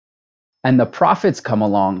And the prophets come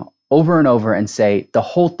along over and over and say, the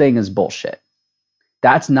whole thing is bullshit.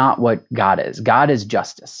 That's not what God is. God is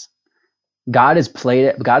justice. God is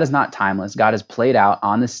not timeless. God is played out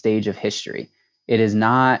on the stage of history. It is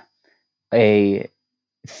not a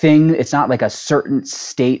thing. It's not like a certain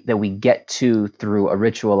state that we get to through a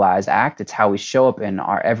ritualized act. It's how we show up in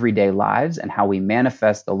our everyday lives and how we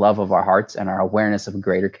manifest the love of our hearts and our awareness of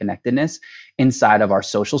greater connectedness inside of our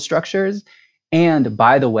social structures. And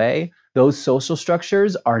by the way, those social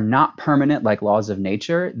structures are not permanent like laws of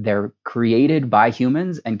nature. They're created by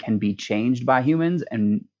humans and can be changed by humans.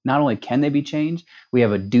 And not only can they be changed, we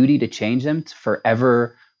have a duty to change them to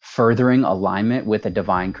forever furthering alignment with a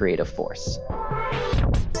divine creative force.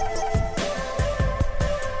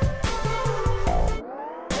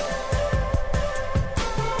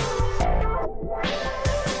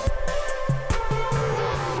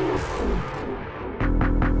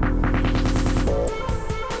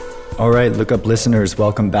 All right, Look Up listeners,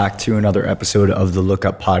 welcome back to another episode of the Look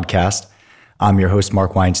Up podcast. I'm your host,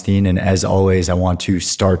 Mark Weinstein, and as always, I want to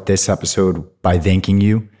start this episode by thanking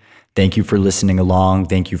you. Thank you for listening along.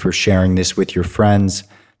 Thank you for sharing this with your friends.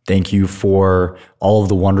 Thank you for all of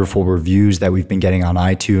the wonderful reviews that we've been getting on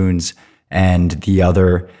iTunes and the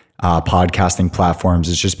other podcasting platforms.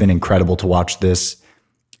 It's just been incredible to watch this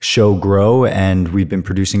show grow, and we've been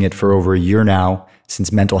producing it for over a year now,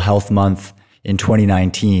 since Mental Health Month in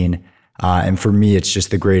 2019. And for me, it's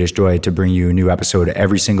just the greatest joy to bring you a new episode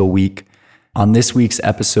every single week. On this week's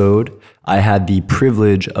episode, I had the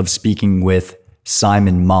privilege of speaking with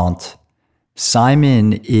Simon Mont.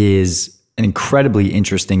 Simon is an incredibly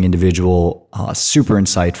interesting individual, super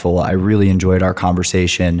insightful. I really enjoyed our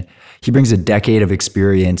conversation. He brings a decade of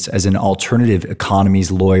experience as an alternative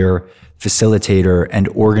economies lawyer, facilitator, and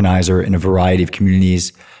organizer in a variety of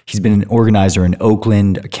communities. He's been an organizer in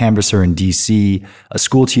Oakland, a canvasser in DC, a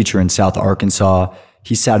school teacher in South Arkansas.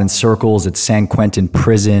 He sat in circles at San Quentin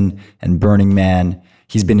Prison and Burning Man.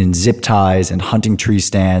 He's been in zip ties and hunting tree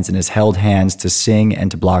stands and has held hands to sing and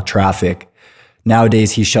to block traffic.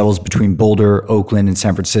 Nowadays, he shuttles between Boulder, Oakland, and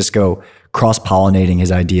San Francisco, cross-pollinating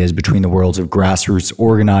his ideas between the worlds of grassroots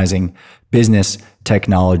organizing, business,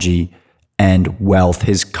 technology, and wealth.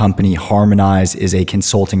 His company, Harmonize, is a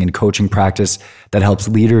consulting and coaching practice that helps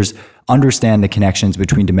leaders understand the connections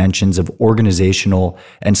between dimensions of organizational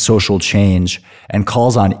and social change and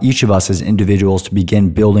calls on each of us as individuals to begin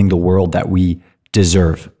building the world that we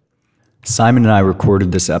deserve. Simon and I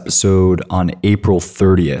recorded this episode on April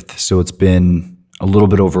 30th, so it's been a little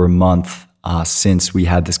bit over a month since we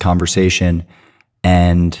had this conversation,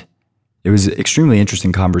 and it was an extremely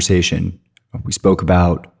interesting conversation. We spoke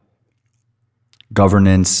about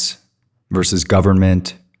governance versus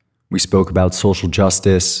government. We spoke about social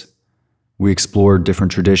justice. We explored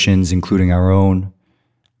different traditions, including our own.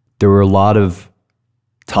 There were a lot of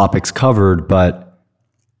topics covered, but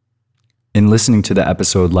in listening to the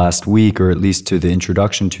episode last week, or at least to the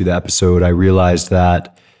introduction to the episode, I realized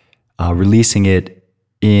that releasing it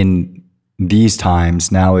in these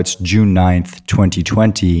times, now it's June 9th,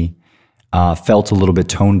 2020, felt a little bit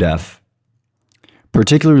tone deaf,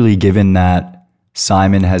 particularly given that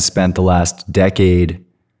Simon has spent the last decade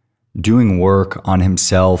doing work on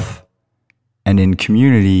himself and in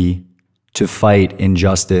community to fight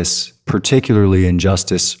injustice, particularly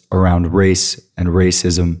injustice around race and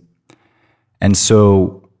racism. And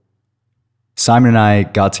so Simon and I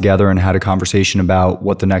got together and had a conversation about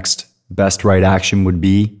what the next best right action would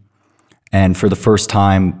be. And for the first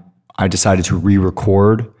time, I decided to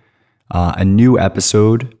re-record a new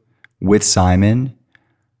episode with Simon.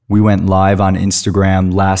 We went live on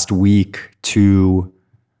Instagram last week to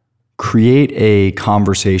create a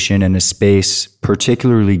conversation and a space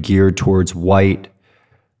particularly geared towards white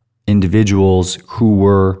individuals who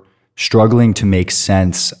were struggling to make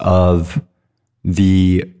sense of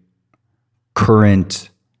the current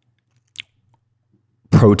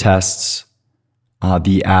protests,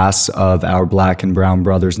 the asks of our Black and brown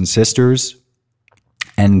brothers and sisters.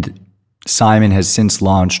 And Simon has since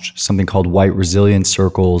launched something called White Resilience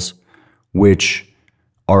Circles, which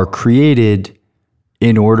are created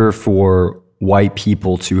in order for white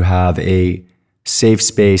people to have a safe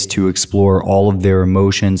space to explore all of their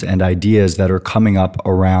emotions and ideas that are coming up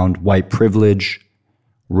around white privilege,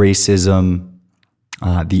 racism,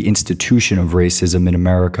 the institution of racism in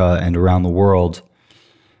America and around the world.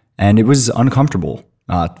 And it was uncomfortable,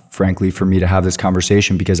 frankly, for me to have this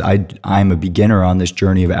conversation because I'm a beginner on this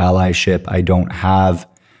journey of allyship. I don't have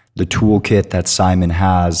the toolkit that Simon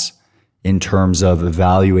has in terms of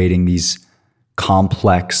evaluating these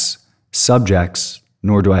complex subjects,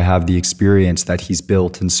 nor do I have the experience that he's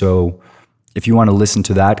built. And so if you want to listen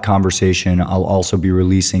to that conversation, I'll also be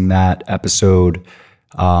releasing that episode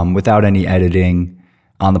without any editing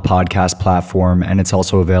on the podcast platform. And it's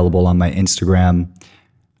also available on my Instagram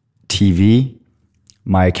TV.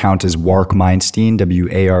 My account is Wark Meinstein,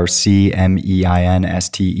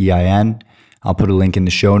 WarcMeinstein. I'll put a link in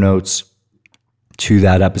the show notes to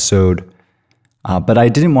that episode. But I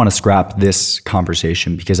didn't want to scrap this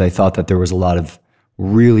conversation because I thought that there was a lot of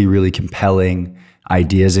really, really compelling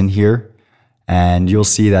ideas in here. And you'll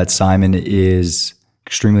see that Simon is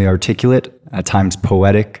extremely articulate, at times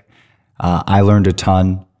poetic. I learned a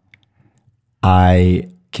ton. I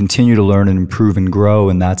continue to learn and improve and grow,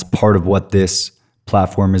 and that's part of what this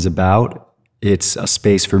platform is about. It's a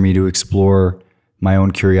space for me to explore my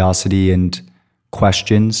own curiosity and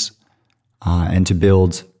questions, and to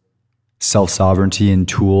build self-sovereignty and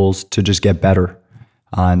tools to just get better.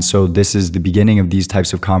 And so this is the beginning of these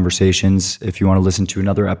types of conversations. If you want to listen to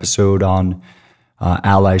another episode on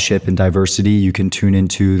allyship and diversity, you can tune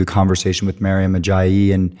into the conversation with Mariam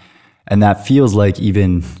Ajayi. And that feels like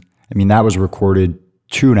that was recorded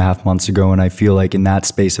 2.5 months ago. And I feel like in that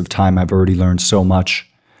space of time, I've already learned so much.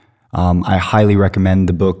 I highly recommend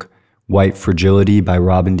the book White Fragility by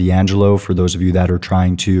Robin DiAngelo for those of you that are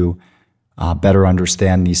trying to better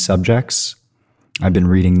understand these subjects. I've been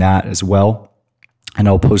reading that as well. And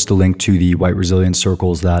I'll post a link to the White Resilience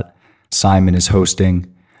Circles that Simon is hosting.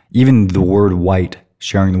 Even the word white,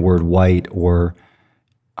 sharing the word white, or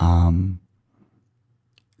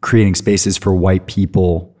creating spaces for white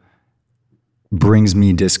people brings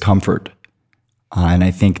me discomfort. And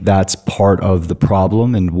I think that's part of the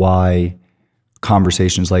problem and why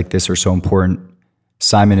conversations like this are so important.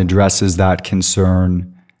 Simon addresses that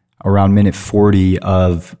concern around minute 40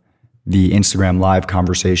 of the Instagram live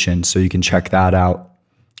conversation, so you can check that out.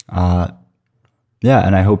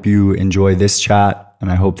 And I hope you enjoy this chat,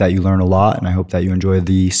 and I hope that you learn a lot, and I hope that you enjoy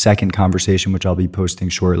the second conversation, which I'll be posting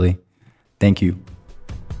shortly. Thank you.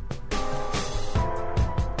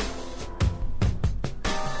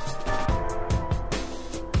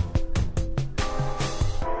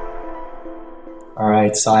 All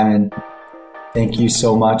right, Simon, thank you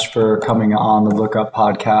so much for coming on the Look Up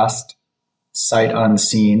podcast, Sight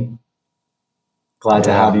Unseen. Glad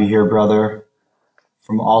to have you here, brother,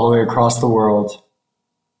 from all the way across the world.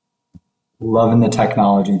 Loving the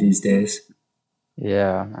technology these days.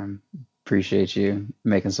 Yeah, I appreciate you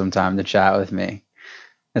making some time to chat with me.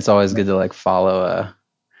 It's always good to follow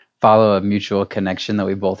a mutual connection that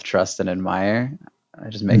we both trust and admire. I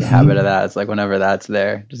just make a habit of that. It's like whenever that's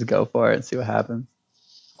there, just go for it and see what happens.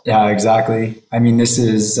 Yeah, exactly. This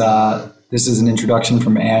is an introduction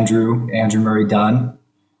from Andrew Murray Dunn.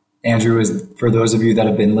 Andrew is, for those of you that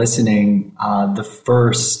have been listening, the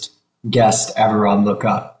first guest ever on Look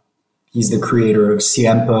Up. He's the creator of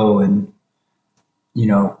Siempo and,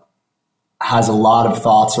 has a lot of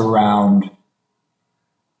thoughts around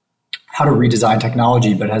how to redesign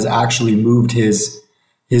technology, but has actually moved his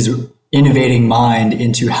innovating mind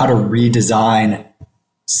into how to redesign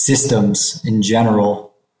systems in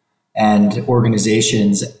general and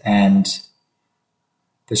organizations and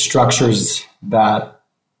the structures that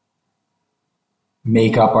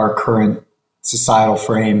make up our current societal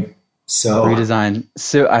frame. So redesign.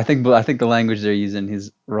 So I think the language they're using,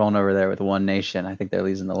 he's rolling over there with One Nation. I think they're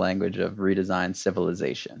using the language of redesign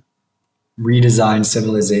civilization. Redesign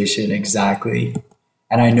civilization, exactly.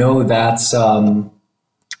 And I know that's an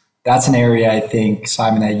area, I think,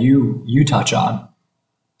 Simon, that you touch on.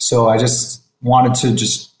 So I just wanted to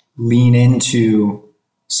just lean into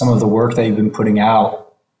some of the work that you've been putting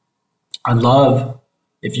out. I'd love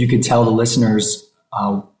if you could tell the listeners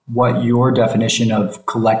what your definition of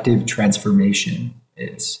collective transformation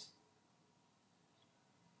is.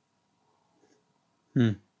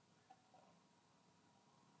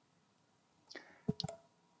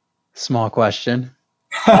 Small question.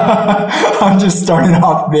 I'm just starting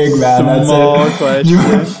off big, man. Small That's it. question.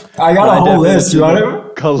 I got a whole list. You want to?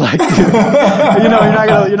 Collective. You're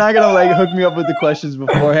not gonna hook me up with the questions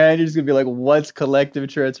beforehand. You're just gonna be like, "What's collective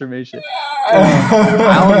transformation?"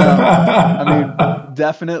 I don't know.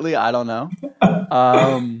 Definitely, I don't know.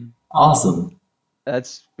 Awesome.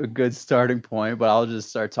 That's a good starting point, but I'll just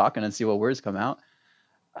start talking and see what words come out.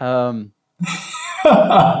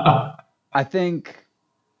 I think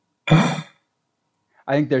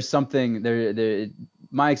there's something there.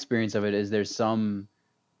 My experience of it is there's some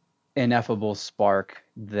ineffable spark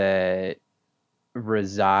that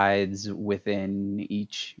resides within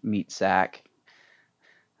each meat sack.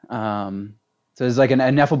 So there's like an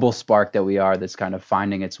ineffable spark that we are that's kind of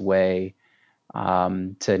finding its way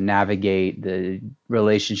to navigate the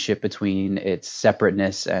relationship between its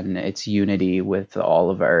separateness and its unity with all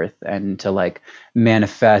of Earth, and to like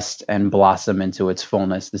manifest and blossom into its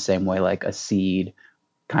fullness the same way like a seed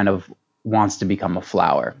kind of wants to become a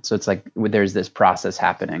flower. So it's like there's this process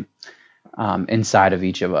happening inside of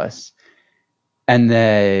each of us. And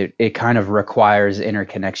that it kind of requires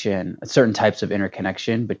interconnection, certain types of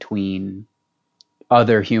interconnection between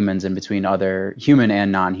other humans and between other human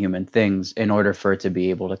and non-human things in order for it to be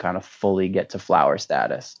able to kind of fully get to flower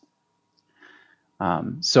status.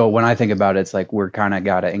 So when I think about it, it's like we're kind of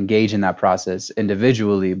got to engage in that process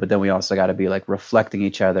individually, but then we also got to be like reflecting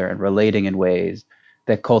each other and relating in ways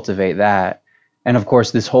that cultivate that. And of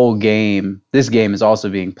course, this game is also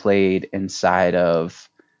being played inside of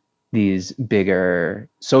these bigger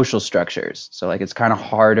social structures. So like it's kind of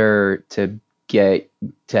harder to get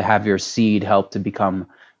to have your seed help to become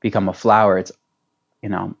a flower. It's, you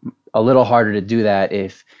know, a little harder to do that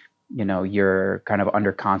if, you know, you're kind of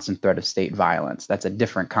under constant threat of state violence. That's a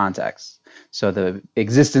different context. So the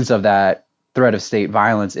existence of that threat of state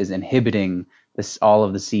violence is inhibiting all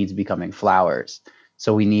of the seeds becoming flowers.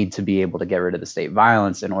 So we need to be able to get rid of the state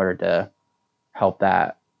violence in order to help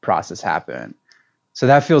that process happen. So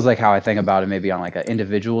that feels like how I think about it, maybe on like an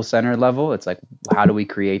individual centered level. It's like, how do we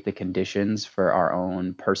create the conditions for our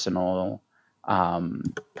own personal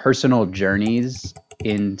journeys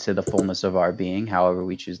into the fullness of our being, however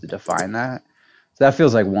we choose to define that. So that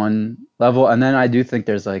feels like one level. And then I do think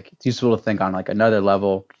there's like, it's useful to think on like another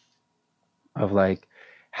level of like,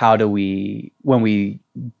 how do we, when we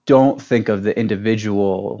don't think of the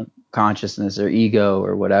individual consciousness or ego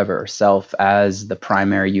or whatever, or self as the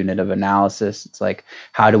primary unit of analysis, it's like,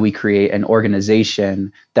 how do we create an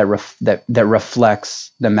organization that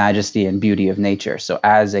reflects the majesty and beauty of nature? So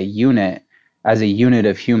as a unit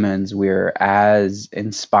of humans, we're as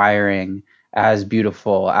inspiring, as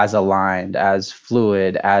beautiful, as aligned, as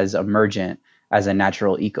fluid, as emergent as a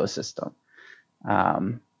natural ecosystem.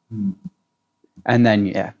 And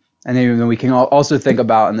then we can also think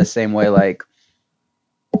about in the same way, like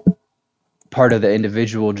part of the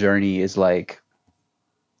individual journey is like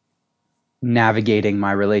navigating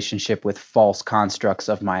my relationship with false constructs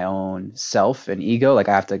of my own self and ego. Like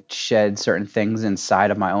I have to shed certain things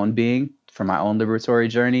inside of my own being for my own liberatory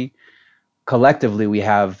journey. Collectively, we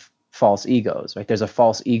have false egos, right? There's a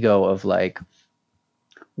false ego of like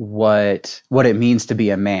what it means to be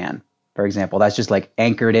a man, for example. That's just like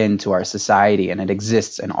anchored into our society, and it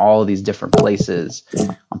exists in all of these different places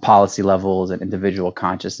on policy levels and individual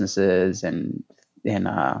consciousnesses and in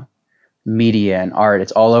media and art.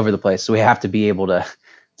 It's all over the place. So we have to be able to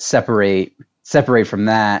separate from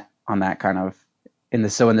that on that kind of in the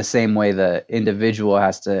same way the individual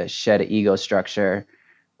has to shed an ego structure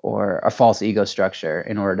or a false ego structure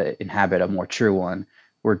in order to inhabit a more true one.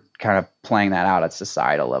 We're kind of playing that out at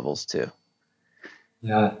societal levels too.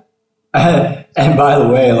 Yeah. And by the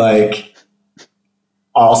way, like,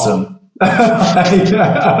 awesome. There's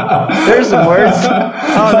some words.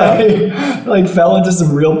 Like fell into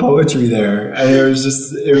some real poetry there. And it was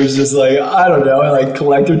just like, I don't know, like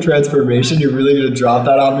collective transformation. You're really going to drop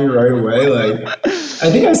that on me right away. Like, I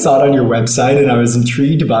think I saw it on your website and I was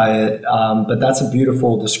intrigued by it. But that's a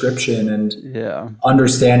beautiful description, and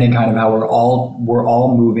understanding kind of how we're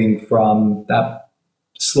all moving from that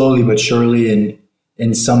slowly but surely, and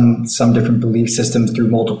in some different belief systems through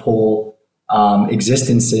multiple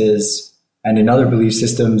existences, and in other belief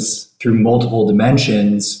systems through multiple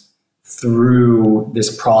dimensions, through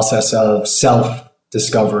this process of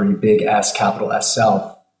self-discovery, big S, capital S,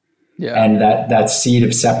 self. Yeah. And that seed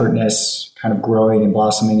of separateness kind of growing and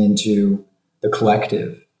blossoming into the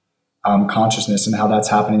collective consciousness, and how that's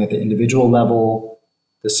happening at the individual level,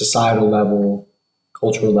 the societal level,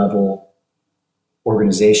 cultural level,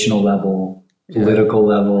 organizational level, political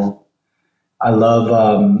level. I love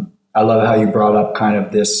how you brought up kind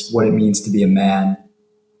of this, what it means to be a man.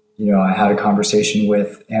 You know, I had a conversation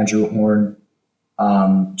with Andrew Horn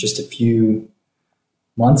just a few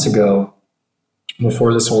months ago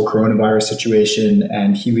before this whole coronavirus situation,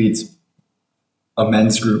 and he leads a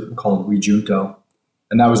men's group called We Junto.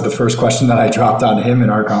 And that was the first question that I dropped on him in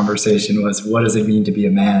our conversation was, what does it mean to be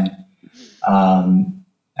a man?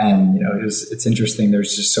 And, you know, it's interesting.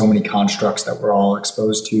 There's just so many constructs that we're all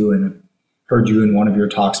exposed to. And I've heard you in one of your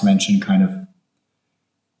talks mention kind of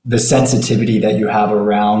the sensitivity that you have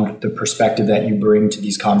around the perspective that you bring to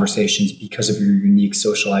these conversations because of your unique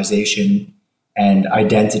socialization and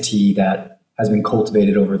identity that has been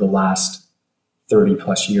cultivated over the last 30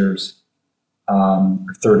 plus years,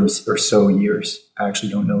 or 30 or so years. I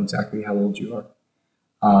actually don't know exactly how old you are.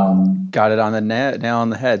 Got it on the nail on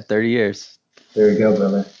the head, 30 years. There you go,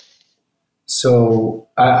 brother. So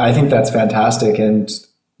I think that's fantastic. And,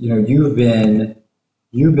 you've been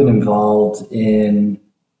involved in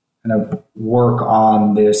kind of work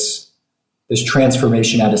on this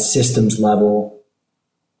transformation at a systems level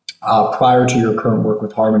prior to your current work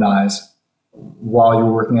with Harmonize, while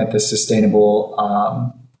you're working at the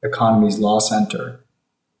Sustainable Economies Law Center.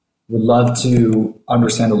 Would love to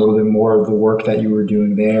understand a little bit more of the work that you were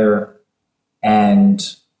doing there and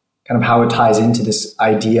kind of how it ties into this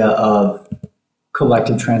idea of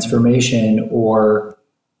collective transformation or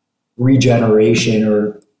regeneration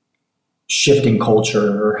or shifting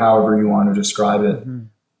culture, or however you want to describe it.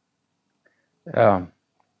 Well,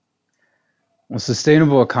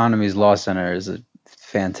 Sustainable Economies Law Center is a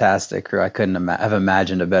fantastic crew. I couldn't have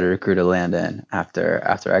imagined a better crew to land in after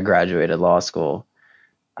I graduated law school.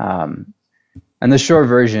 And the short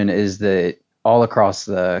version is that all across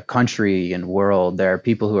the country and world, there are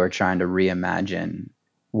people who are trying to reimagine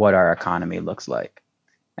what our economy looks like.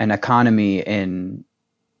 An economy in,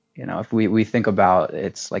 if we think about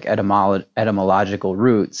its like etymological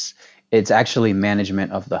roots, it's actually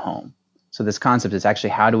management of the home. So this concept is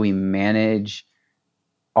actually, how do we manage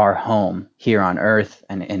our home here on earth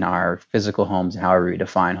and in our physical homes, and however we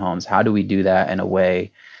define homes? How do we do that in a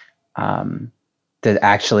way that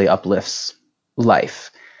actually uplifts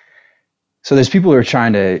life? So there's people who are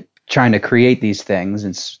trying to create these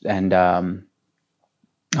things, and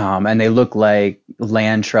they look like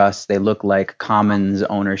land trusts, they look like commons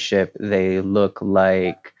ownership, they look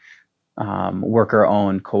like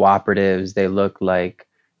worker-owned cooperatives, they look like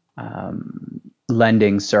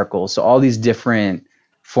lending circles. So all these different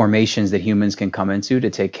formations that humans can come into to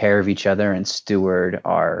take care of each other and steward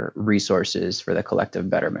our resources for the collective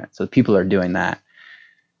betterment. So people are doing that.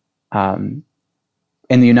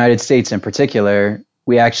 In the United States in particular,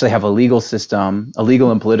 we actually have a legal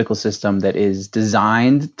and political system that is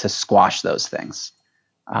designed to squash those things.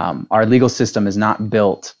 Our legal system is not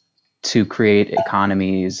built to create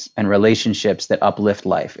economies and relationships that uplift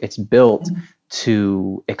life. It's built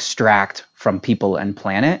to extract from people and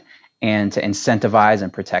planet and to incentivize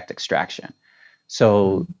and protect extraction.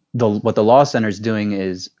 So what the Law Center is doing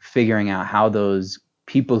is figuring out how those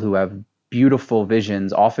people who have beautiful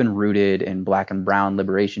visions, often rooted in Black and brown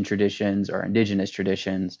liberation traditions or indigenous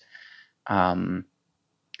traditions, how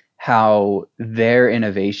their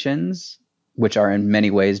innovations, which are in many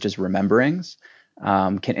ways just rememberings,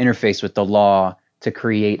 can interface with the law to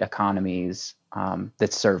create economies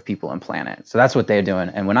that serve people and planet. So that's what they're doing.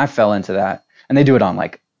 And when I fell into that, and they do it on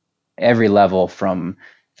like every level, from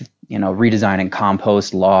redesigning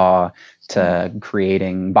compost law to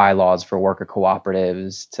creating bylaws for worker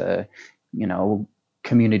cooperatives to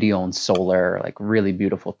community-owned solar, like really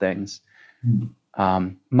beautiful things.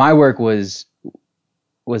 My work was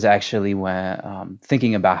actually when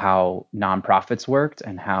thinking about how nonprofits worked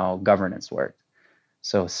and how governance worked.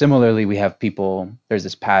 So similarly, we have people, there's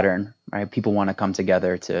this pattern, right? People want to come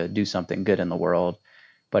together to do something good in the world.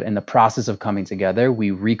 But in the process of coming together, we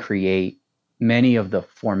recreate many of the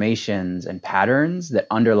formations and patterns that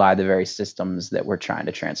underlie the very systems that we're trying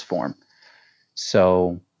to transform.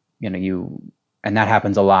 So, and that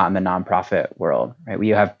happens a lot in the nonprofit world, right?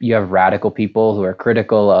 You have radical people who are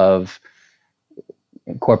critical of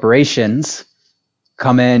corporations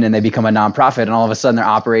come in and they become a nonprofit, and all of a sudden they're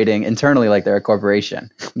operating internally like they're a corporation.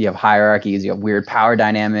 You have hierarchies, you have weird power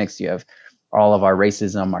dynamics, you have all of our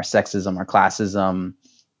racism, our sexism, our classism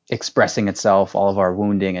expressing itself, all of our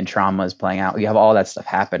wounding and traumas playing out. You have all that stuff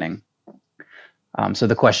happening. So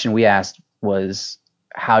the question we asked was,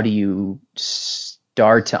 how do you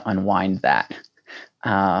start to unwind that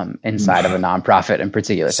inside of a nonprofit in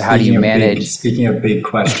particular? So how do you manage? Speaking of big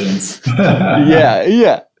questions.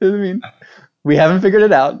 Yeah. I mean, we haven't figured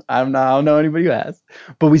it out. I don't know anybody who has,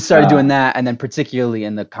 but we started doing that. And then particularly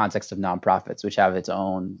in the context of nonprofits, which have its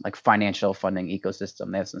own like financial funding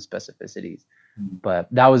ecosystem, they have some specificities, but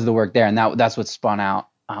that was the work there. And that's what spun out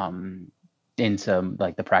into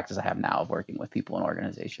like the practice I have now of working with people and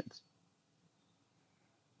organizations.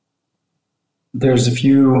 There's a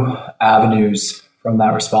few avenues from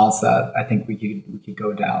that response that I think we could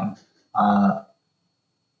go down.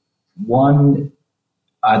 One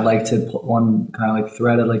kind of like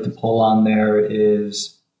thread I'd like to pull on there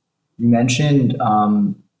is, you mentioned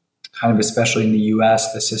kind of especially in the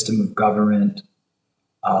US, the system of government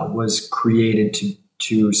was created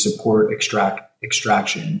to support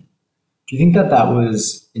extraction. Do you think that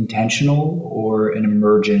was intentional or an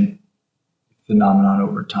emergent phenomenon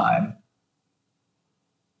over time?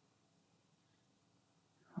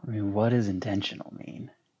 I mean, what does intentional mean?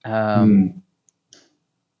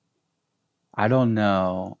 I don't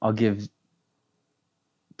know. I'll give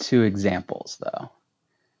two examples though.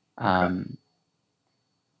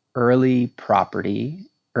 Early property,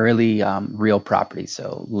 early real property,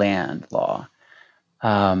 so land law.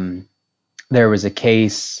 There was a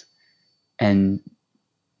case, and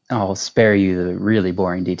I'll spare you the really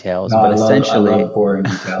boring details, No, but I love boring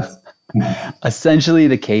details. essentially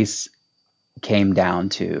the case came down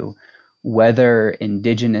to whether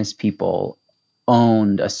indigenous people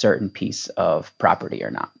owned a certain piece of property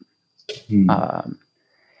or not.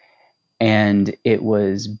 And it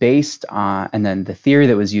was based on, and then the theory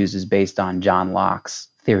that was used is based on John Locke's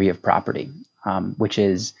theory of property, which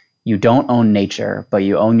is you don't own nature, but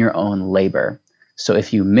you own your own labor. So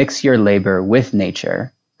if you mix your labor with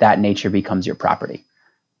nature, that nature becomes your property.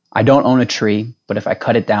 I don't own a tree, but if I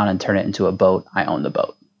cut it down and turn it into a boat, I own the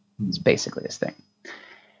boat. It's basically this thing.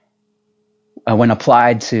 When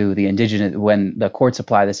applied to the indigenous, when the courts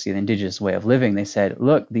apply this to the indigenous way of living, they said,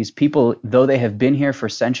 look, these people, though they have been here for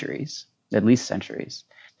centuries, at least centuries,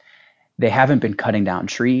 they haven't been cutting down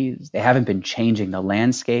trees. They haven't been changing the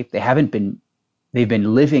landscape. They've been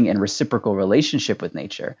living in reciprocal relationship with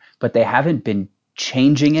nature, but they haven't been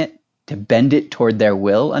changing it to bend it toward their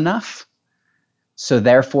will enough. So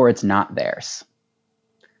therefore it's not theirs.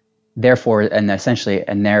 Therefore it kind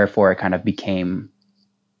of became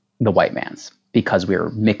the white man's, because we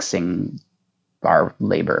were mixing our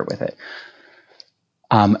labor with it.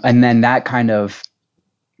 And then that kind of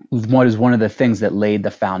was one of the things that laid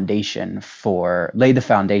the foundational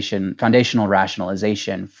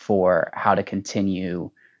rationalization for how to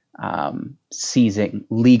continue seizing,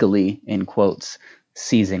 legally in quotes,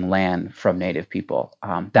 seizing land from Native people.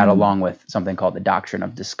 That along with something called the doctrine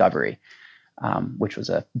of discovery, which was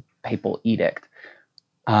a papal edict.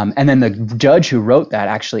 And then the judge who wrote that,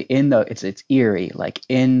 actually it's eerie, like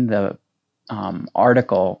in the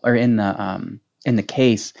article, or in the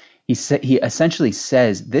case, he essentially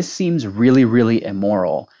says, this seems really, really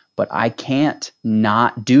immoral, but I can't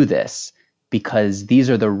not do this because these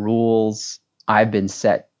are the rules I've been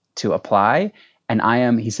set to apply. And I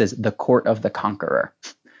am, he says, the court of the conqueror,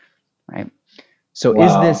 right? So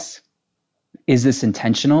wow. Is this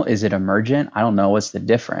intentional? Is it emergent? I don't know. What's the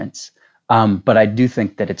difference? But I do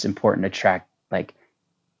think that it's important to track, like,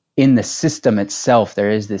 in the system itself,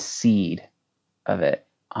 there is this seed of it.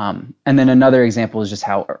 And then another example is just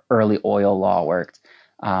how early oil law worked.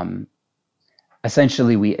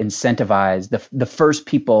 Essentially, we incentivized the first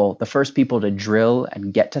people to drill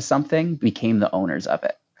and get to something became the owners of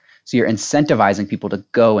it. So you're incentivizing people to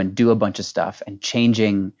go and do a bunch of stuff and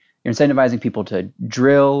you're incentivizing people to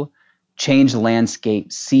drill, change the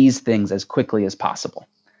landscape, seize things as quickly as possible.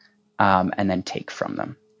 And then take from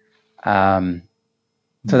them.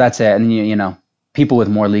 So that's it. And you know, people with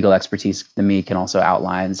more legal expertise than me can also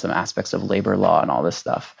outline some aspects of labor law and all this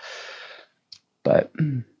stuff. But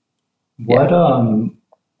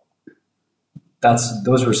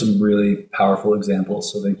those were some really powerful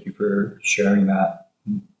examples. So thank you for sharing that.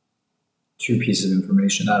 Two pieces of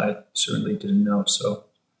information that I certainly didn't know. So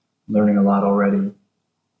I'm learning a lot already.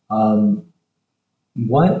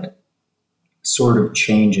 What sort of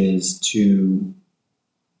changes to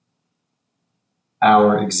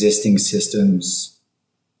our existing systems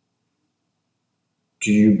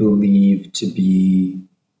do you believe to be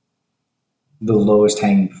the lowest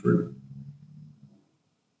hanging fruit?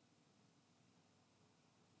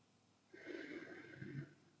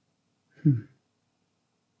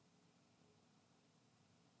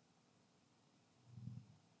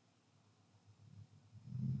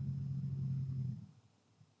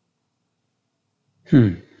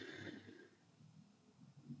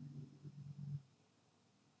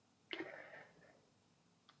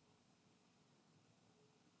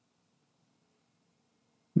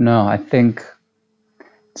 No, I think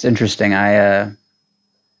it's interesting. I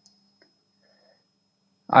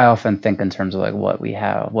often think in terms of like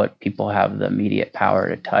what people have the immediate power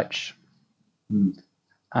to touch. And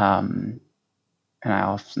I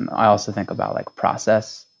also think about like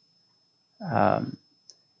process.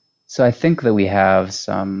 So I think that we have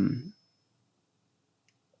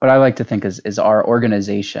what I like to think is our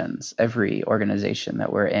organizations. Every organization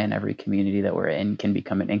that we're in, every community that we're in can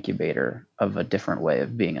become an incubator of a different way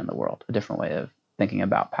of being in the world, a different way of thinking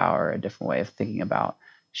about power, a different way of thinking about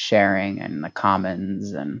sharing and the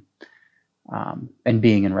commons and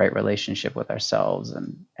being in right relationship with ourselves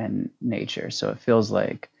and nature. So it feels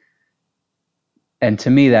like, and to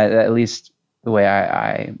me that at least the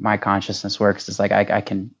way my consciousness works is like I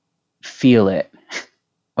can feel it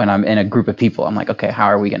when I'm in a group of people. I'm like, okay, how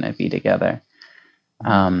are we going to be together?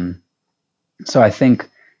 So I think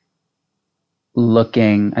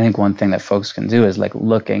looking, I think one thing that folks can do is like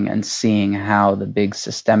looking and seeing how the big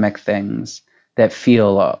systemic things that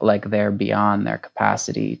feel like they're beyond their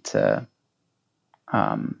capacity to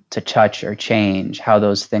touch or change, how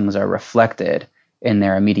those things are reflected in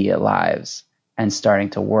their immediate lives, and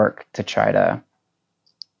starting to work to try to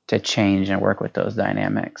change and work with those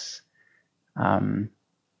dynamics. And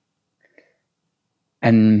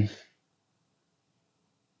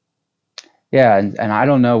yeah, and I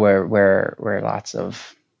don't know where lots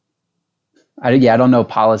of I don't know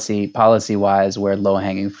policy wise where low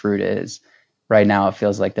hanging fruit is. Right now it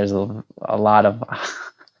feels like there's a lot of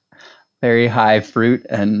very high fruit,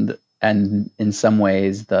 and in some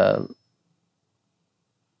ways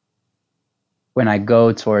when I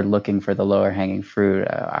go toward looking for the lower hanging fruit,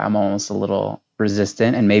 I'm almost a little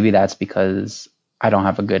resistant, and maybe that's because I don't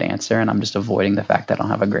have a good answer, and I'm just avoiding the fact that I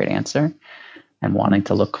don't have a great answer and wanting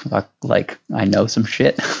to look like I know some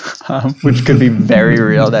shit, which could be very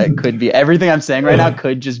real. That could be everything I'm saying right now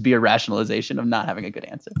could just be a rationalization of not having a good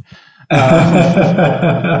answer. Well,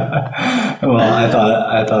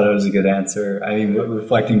 I thought it was a good answer. I mean,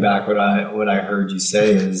 reflecting back, what I heard you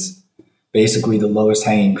say is basically the lowest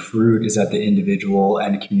hanging fruit is at the individual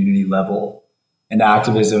and community level, and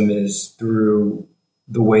activism is through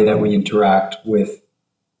the way that we interact with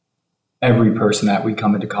every person that we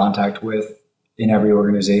come into contact with in every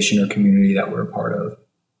organization or community that we're a part of.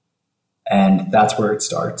 And that's where it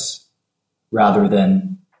starts, rather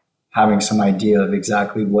than having some idea of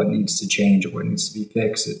exactly what needs to change or what needs to be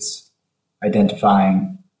fixed. It's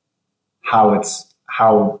identifying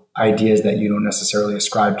how ideas that you don't necessarily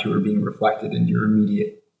ascribe to are being reflected in your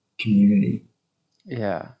immediate community.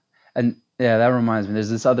 Yeah. And yeah, that reminds me, there's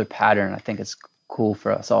this other pattern I think it's cool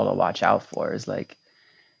for us all to watch out for, is like,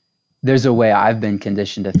 there's a way I've been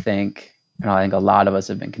conditioned to think, and I think a lot of us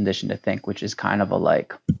have been conditioned to think, which is kind of a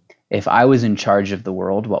like, if I was in charge of the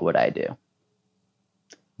world, what would I do?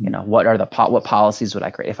 You know, what policies would I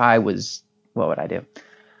create? If I was, what would I do?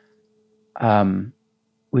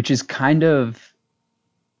 Which is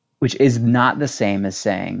not the same as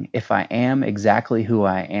saying, if I am exactly who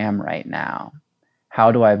I am right now,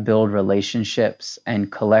 how do I build relationships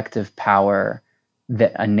and collective power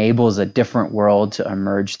that enables a different world to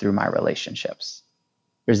emerge through my relationships?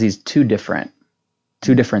 There's these two different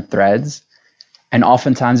threads. And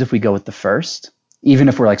oftentimes if we go with the first, even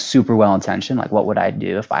if we're like super well intentioned, like what would I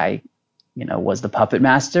do if I, was the puppet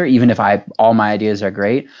master, even if all my ideas are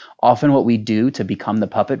great, often what we do to become the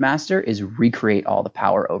puppet master is recreate all the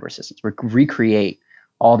power over systems. We recreate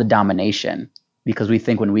all the domination because we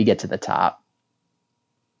think when we get to the top,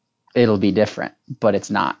 it'll be different, but it's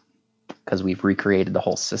not, because we've recreated the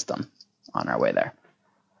whole system on our way there.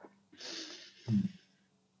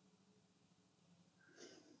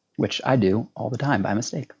 Which I do all the time by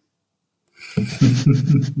mistake.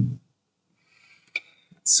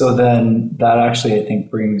 So then that actually, I think,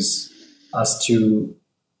 brings us to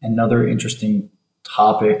another interesting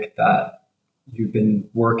topic that you've been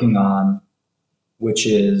working on, which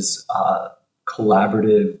is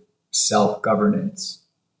collaborative self-governance.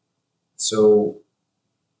 So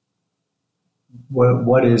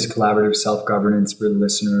what is collaborative self-governance for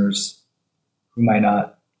listeners who might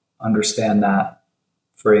not understand that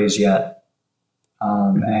phrase yet?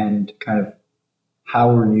 And kind of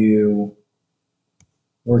how are you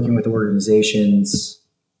working with organizations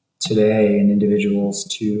today and individuals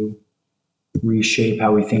to reshape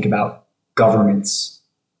how we think about governance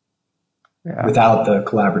without the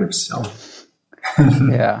collaborative self?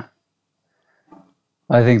 Yeah.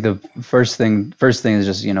 I think the first thing is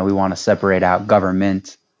just, we want to separate out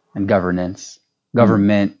government and governance.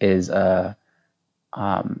 Government is a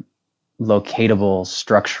locatable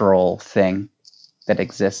structural thing that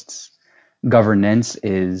exists. Governance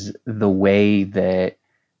is the way that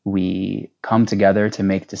we come together to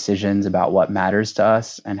make decisions about what matters to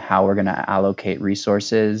us and how we're going to allocate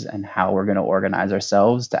resources and how we're going to organize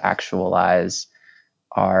ourselves to actualize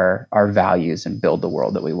our values and build the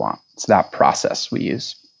world that we want. It's that process we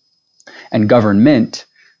use. And government,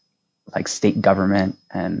 like state government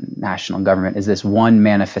and national government, is this one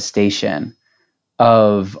manifestation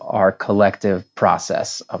of our collective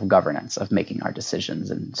process of governance, of making our decisions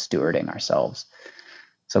and stewarding ourselves.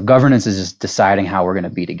 So governance is just deciding how we're going to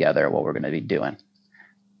be together, what we're going to be doing.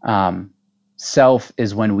 Self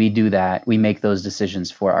is when we do that, we make those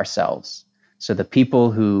decisions for ourselves. So the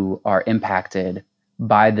people who are impacted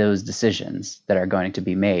by those decisions that are going to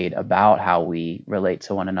be made about how we relate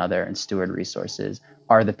to one another and steward resources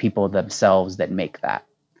are the people themselves that make that.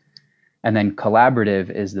 And then collaborative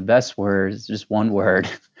is the best word, it's just one word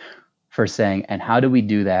for saying, and how do we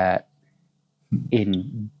do that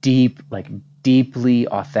in deep deeply,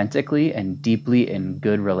 authentically, and deeply in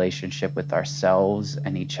good relationship with ourselves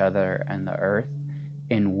and each other and the earth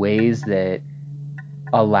in ways that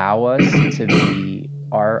allow us to be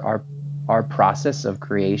our process of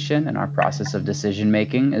creation and our process of decision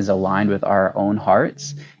making is aligned with our own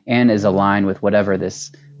hearts and is aligned with whatever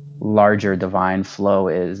this larger divine flow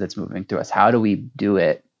is that's moving through us. How do we do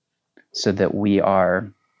it so that we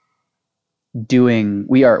are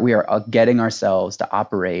getting ourselves to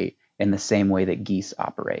operate in the same way that geese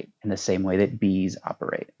operate, in the same way that bees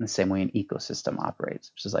operate, in the same way an ecosystem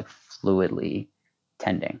operates, which is like fluidly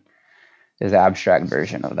tending, is the abstract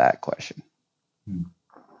version of that question.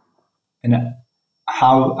 And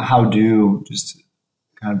how do, just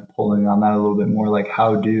kind of pulling on that a little bit more, like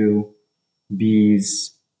how do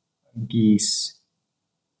bees, geese,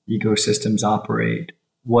 ecosystems operate?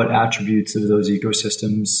 What attributes of those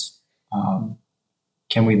ecosystems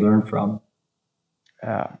can we learn from?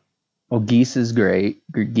 Well, geese is great.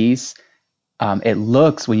 Geese, it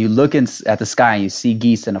looks, when you look at the sky and you see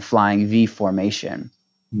geese in a flying V formation,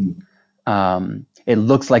 it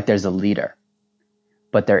looks like there's a leader,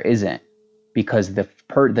 but there isn't, because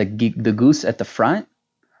the goose at the front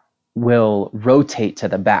will rotate to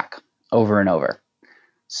the back over and over.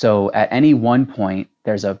 So at any one point,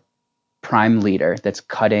 there's a prime leader that's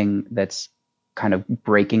kind of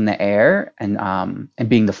breaking the air and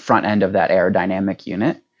being the front end of that aerodynamic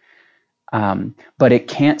unit. But it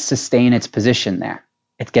can't sustain its position there.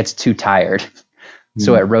 It gets too tired.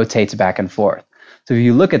 So it rotates back and forth. So if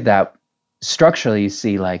you look at that structurally, you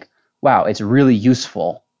see like, wow, it's really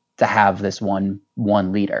useful to have this one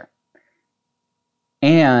leader.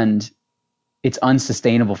 And it's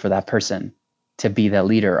unsustainable for that person to be the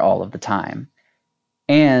leader all of the time.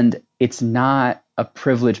 And it's not a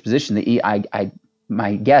privileged position.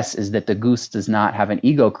 My guess is that the goose does not have an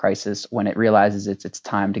ego crisis when it realizes it's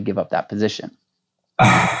time to give up that position.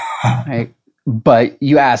 Right? But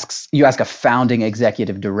you ask a founding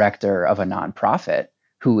executive director of a nonprofit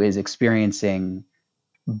who is experiencing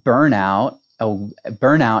burnout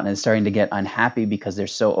and is starting to get unhappy because they're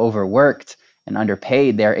so overworked and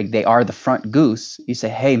underpaid. They are the front goose. You say,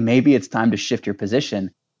 hey, maybe it's time to shift your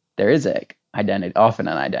position. There is often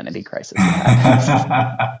an identity crisis.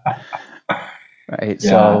 Right.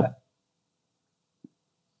 Yeah.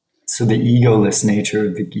 So the egoless nature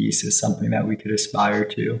of the geese is something that we could aspire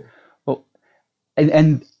to. Well,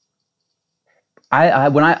 and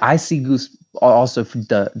when I see goose also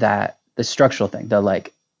the structural thing, the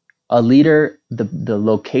like a leader, the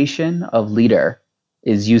location of leader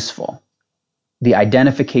is useful. The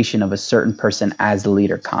identification of a certain person as the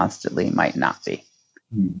leader constantly might not be.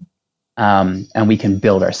 And we can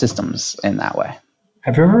build our systems in that way.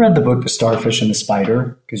 Have you ever read the book The Starfish and the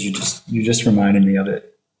Spider? Because you just reminded me of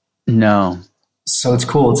it. No. So it's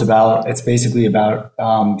cool. It's basically about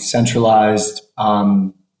centralized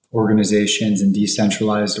organizations and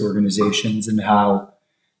decentralized organizations, and how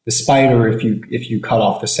the spider, if you cut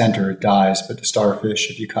off the center, it dies. But the starfish,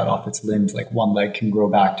 if you cut off its limbs, like one leg can grow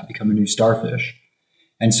back to become a new starfish.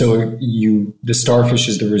 And so the starfish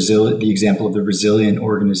is the example of the resilient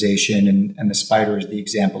organization, and the spider is the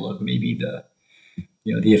example of maybe the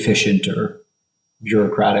efficient or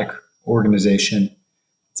bureaucratic organization.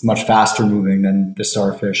 It's much faster moving than the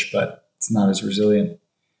starfish, but it's not as resilient.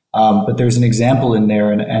 But there's an example in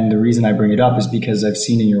there, and the reason I bring it up is because I've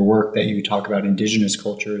seen in your work that you talk about indigenous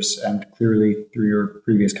cultures, and clearly through your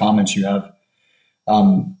previous comments, you have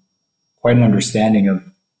quite an understanding of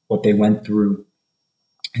what they went through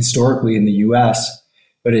historically in the U.S.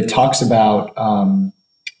 But it talks about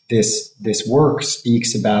this work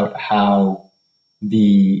speaks about how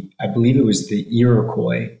I believe it was the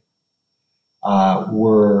Iroquois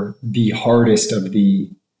were the hardest of the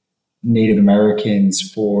Native Americans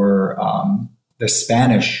for the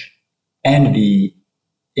Spanish and the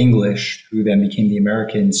English, who then became the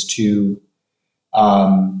Americans, to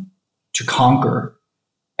conquer.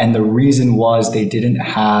 And the reason was they didn't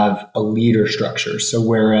have a leader structure. So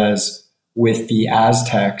whereas with the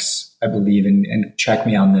Aztecs, I believe, and check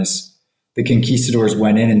me on this, the conquistadors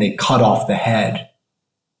went in and they cut off the head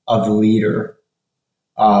of the leader.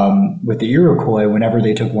 With the Iroquois, whenever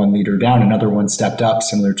they took one leader down, another one stepped up,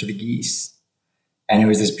 similar to the geese. And it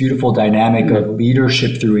was this beautiful dynamic of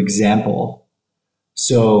leadership through example.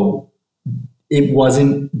 So they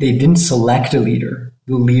didn't select a leader.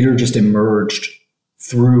 The leader just emerged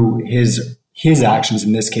through his actions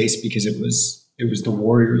in this case, because it was the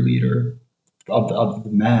warrior leader of the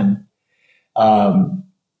men.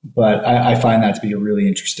 But I find that to be a really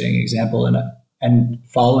interesting example. And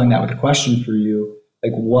following that with a question for you,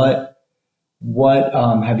 like what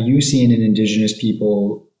have you seen in indigenous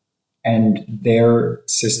people and their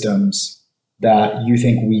systems that you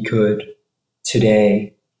think we could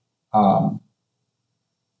today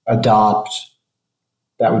adopt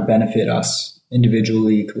that would benefit us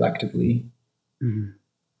individually, collectively? Mhm.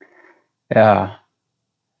 Yeah.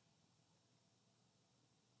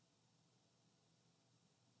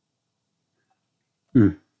 Hmm.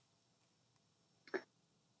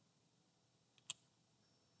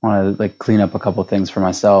 I want to like clean up a couple things for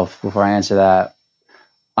myself before I answer that.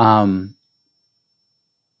 Um,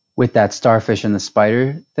 with that starfish and the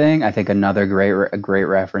spider thing, I think another a great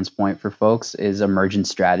reference point for folks is Emergent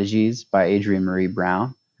Strategies by Adrienne Marie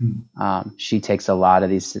Brown. She takes a lot of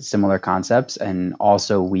these similar concepts and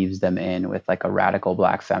also weaves them in with like a radical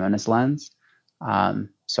Black feminist lens.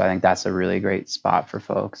 So I think that's a really great spot for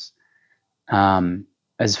folks.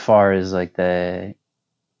 As far as like the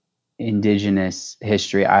indigenous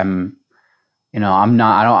history, I'm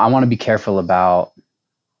not, I want to be careful about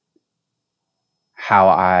how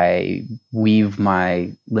I weave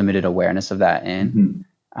my limited awareness of that in.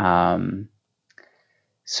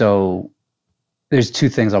 So there's two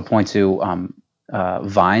things I'll point to.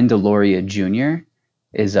 Vine Deloria Jr.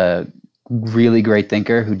 is a really great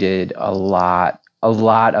thinker who did a lot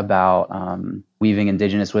about weaving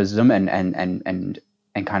indigenous wisdom and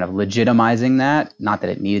kind of legitimizing that. Not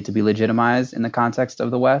that it needed to be legitimized in the context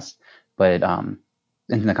of the West, but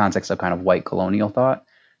in the context of kind of white colonial thought.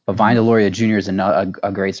 But Vine Deloria Jr. is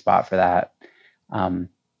a great spot for that. And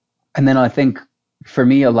then I think for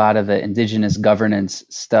me, a lot of the indigenous governance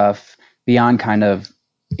stuff beyond kind of,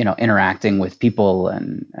 interacting with people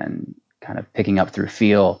and kind of picking up through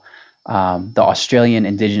feel, the Australian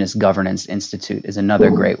Indigenous Governance Institute is another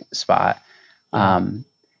great spot. And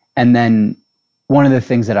then one of the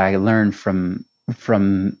things that I learned from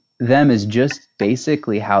them is just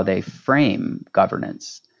basically how they frame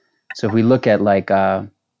governance. So if we look at like kind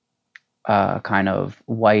of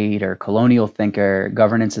white or colonial thinker,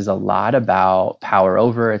 governance is a lot about power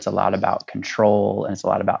over, it's a lot about control, and it's a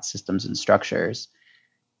lot about systems and structures.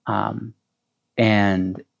 And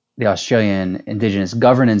the Australian Indigenous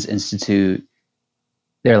Governance Institute,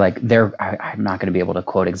 I'm not going to be able to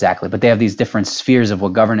quote exactly, but they have these different spheres of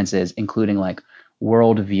what governance is, including like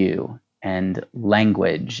worldview and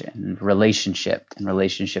language and relationship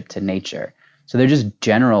to nature. So they're just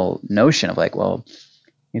general notion of like, well,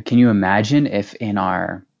 can you imagine if in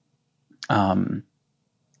our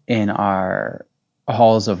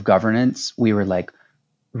halls of governance we were like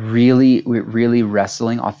really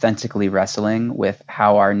authentically wrestling with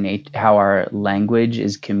how our language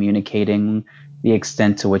is communicating the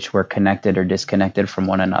extent to which we're connected or disconnected from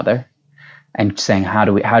one another, and saying how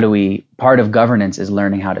do we part of governance is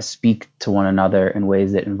learning how to speak to one another in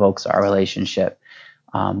ways that invokes our relationship,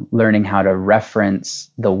 learning how to reference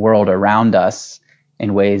the world around us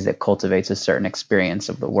in ways that cultivates a certain experience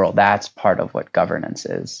of the world. That's part of what governance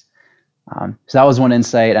is. So that was one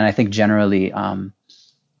insight. And I think generally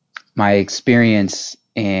my experience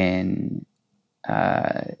in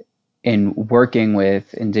working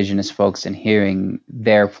with indigenous folks and hearing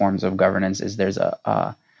their forms of governance is there's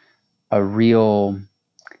a real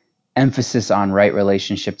emphasis on right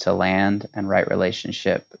relationship to land and right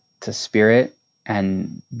relationship to spirit,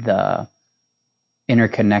 and the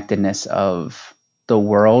interconnectedness of the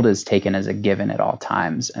world is taken as a given at all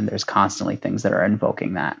times, and there's constantly things that are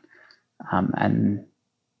invoking that, and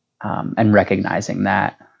recognizing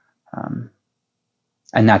that,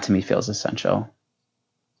 and that to me feels essential.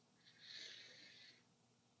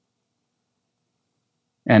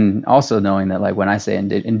 And also knowing that, like, when I say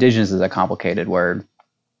indigenous is a complicated word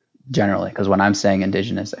generally, because when I'm saying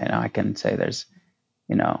indigenous, I can say there's,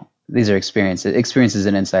 these are experiences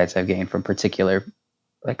and insights I've gained from particular,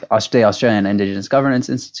 like the Australian Indigenous Governance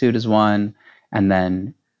Institute is one, and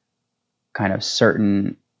then kind of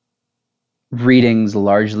certain readings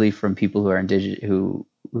largely from people who are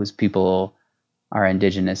whose people are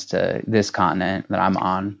indigenous to this continent that I'm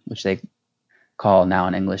on, which they call now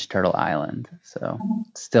in English Turtle Island. So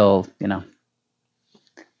still,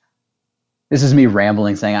 this is me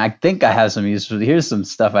rambling, saying I think I have some useful. Here's some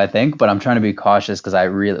stuff I think, but I'm trying to be cautious because I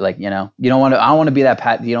really like, you don't want to. I don't want to be that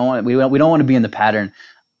pat. You don't want. We don't want to be in the pattern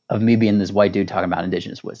of me being this white dude talking about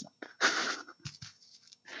indigenous wisdom.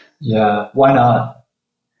 Yeah, why not?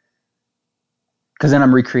 Because then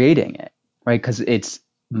I'm recreating it, right? Because it's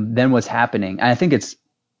then what's happening. And I think it's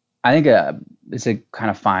a kind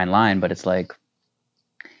of fine line, but it's like,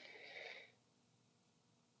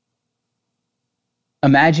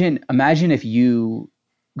 imagine if you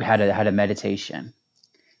had a meditation,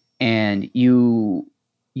 and you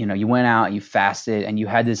went out, you fasted, and you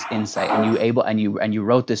had this insight, and you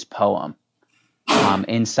wrote this poem,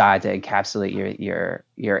 inside to encapsulate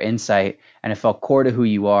your insight, and it felt core to who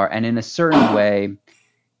you are. And in a certain way,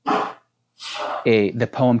 the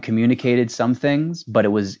poem communicated some things, but it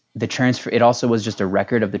was it also was just a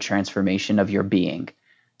record of the transformation of your being.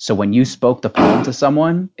 So when you spoke the poem to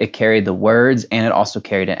someone, it carried the words, and it also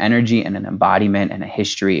carried an energy and an embodiment and a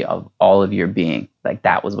history of all of your being. Like,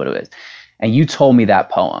 that was what it was. And you told me that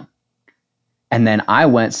poem. And then I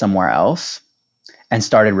went somewhere else and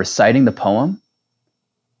started reciting the poem,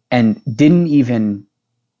 and didn't even,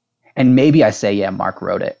 and maybe I say, yeah, Mark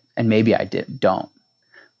wrote it, and maybe I don't.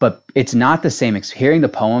 But it's not the same. Hearing the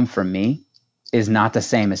poem from me is not the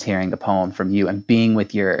same as hearing the poem from you and being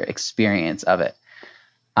with your experience of it.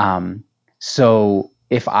 So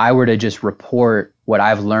if I were to just report what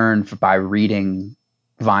I've learned by reading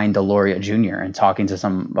Vine Deloria Jr. and talking to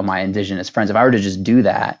some of my indigenous friends, if I were to just do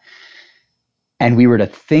that, and we were to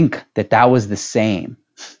think that that was the same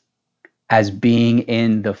as being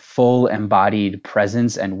in the full embodied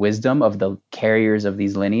presence and wisdom of the carriers of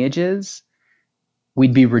these lineages,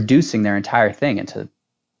 we'd be reducing their entire thing into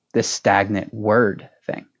this stagnant word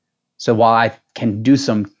thing. So while I can do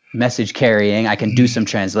some message carrying, I can do some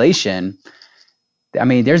translation. I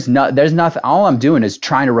mean, there's nothing. All I'm doing is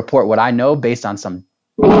trying to report what I know based on some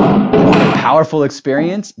powerful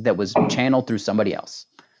experience that was channeled through somebody else.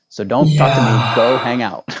 So don't talk to me. Go hang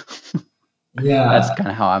out. Yeah, that's kind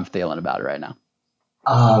of how I'm feeling about it right now.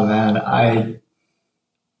 Oh man,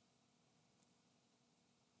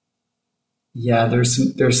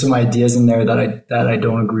 there's some ideas in there that I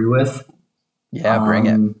don't agree with. Yeah, bring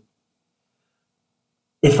it.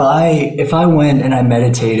 If I went and I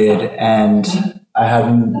meditated and I had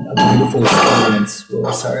a beautiful experience,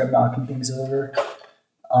 well, sorry, I'm knocking things over,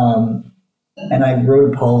 and I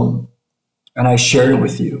wrote a poem and I shared it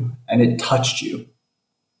with you and it touched you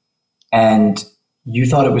and you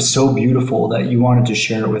thought it was so beautiful that you wanted to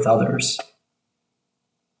share it with others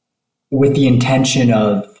with the intention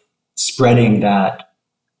of spreading that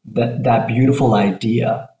beautiful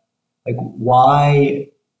idea. Like, why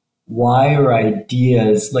are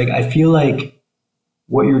ideas, like, I feel like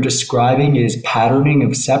what you're describing is patterning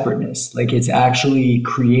of separateness. Like, it's actually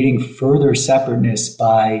creating further separateness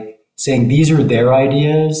by saying these are their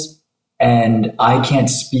ideas and I can't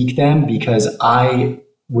speak them because I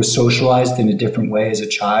was socialized in a different way as a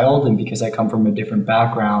child and because I come from a different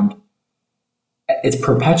background. It's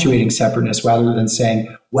perpetuating separateness rather than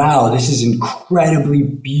saying, wow, this is incredibly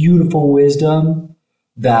beautiful wisdom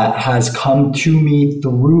that has come to me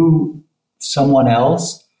through someone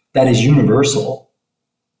else that is universal.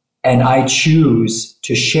 And I choose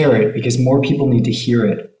to share it because more people need to hear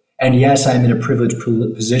it. And yes, I'm in a privileged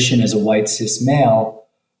position as a white cis male,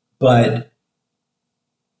 but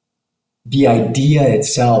the idea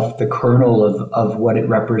itself, the kernel of what it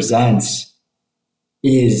represents,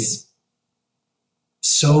 is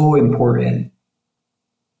so important.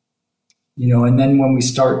 And then when we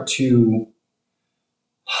start to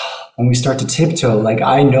tiptoe, like,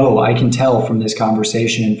 I can tell from this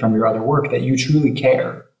conversation and from your other work that you truly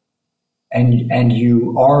care. And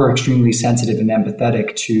you are extremely sensitive and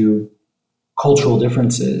empathetic to cultural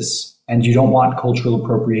differences, and you don't want cultural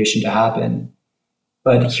appropriation to happen.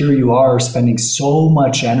 But here you are spending so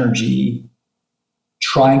much energy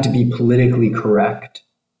trying to be politically correct.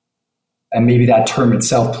 And maybe that term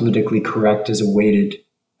itself, politically correct, has a weight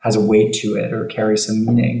to it or carries some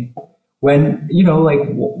meaning. When,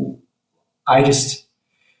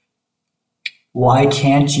 why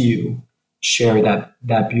can't you share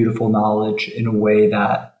that beautiful knowledge in a way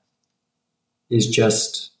that is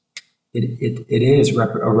just, it is a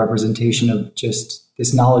representation of just,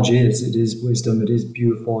 this knowledge it is wisdom, it is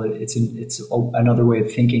beautiful, it's another way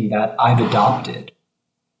of thinking that I've adopted.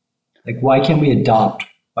 Like, why can't we adopt?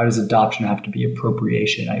 Why does adoption have to be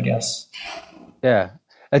appropriation, I guess? Yeah,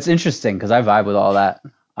 that's interesting because I vibe with all that.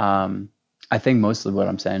 I think mostly what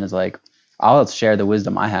I'm saying is, like, I'll share the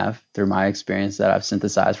wisdom I have through my experience that I've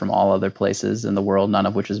synthesized from all other places in the world, none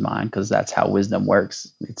of which is mine, because that's how wisdom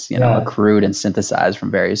works. It's, accrued and synthesized from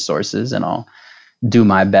various sources, and I'll do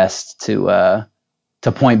my best to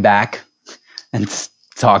point back and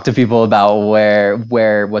talk to people about where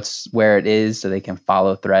it is so they can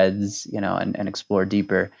follow threads, and explore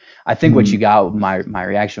deeper. I think what you got, my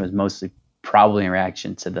reaction was mostly probably in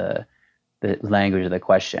reaction to the language of the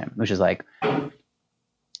question, which is like,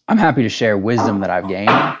 I'm happy to share wisdom that I've gained,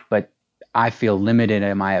 but I feel limited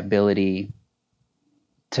in my ability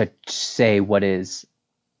to say what is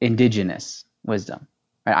indigenous wisdom.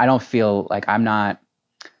 Right? I don't feel like I'm not.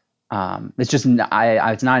 It's just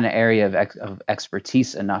it's not an area of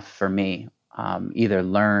expertise enough for me, either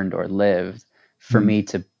learned or lived, for me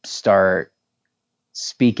to start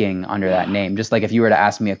speaking under that name. Just like if you were to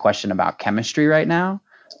ask me a question about chemistry right now,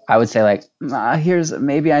 I would say like, here's,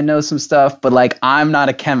 maybe I know some stuff, but like, I'm not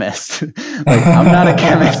a chemist. Like, I'm not a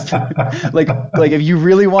chemist. like if you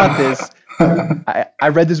really want this, I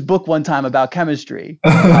read this book one time about chemistry.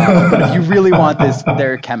 But if you really want this,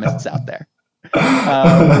 there are chemists out there.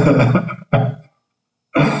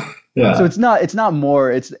 Yeah. So it's not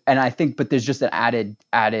more, and I think, but there's just an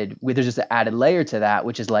there's just an added layer to that,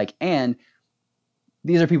 which is like, and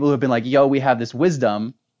these are people who have been like, yo, we have this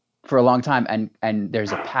wisdom for a long time, and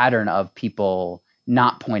there's a pattern of people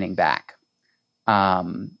not pointing back,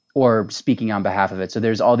 or speaking on behalf of it. So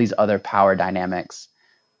there's all these other power dynamics,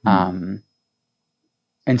 in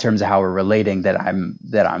terms of how we're relating that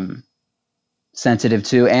I'm sensitive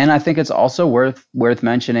to. And I think it's also worth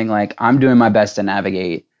mentioning, like, I'm doing my best to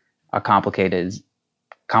navigate a complicated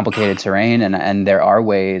terrain, and there are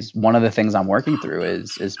ways. One of the things I'm working through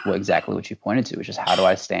is exactly what you pointed to, which is how do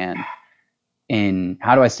I stand in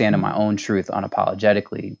my own truth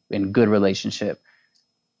unapologetically, in good relationship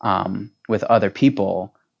with other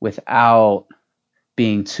people, without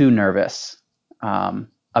being too nervous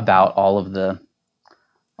about all of the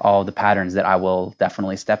patterns that I will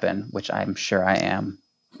definitely step in, which I'm sure I am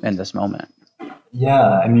in this moment.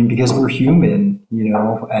 Yeah, I mean, because we're human,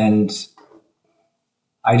 and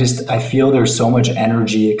I feel there's so much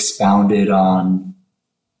energy expounded on,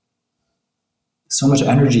 so much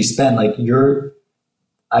energy spent. Like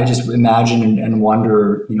I just imagine and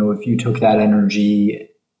wonder, if you took that energy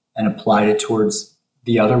and applied it towards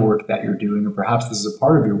the other work that you're doing, or perhaps this is a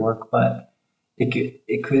part of your work, but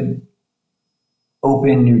it could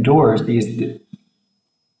open new doors, because,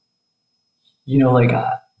 like,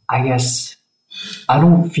 I guess I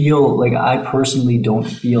personally don't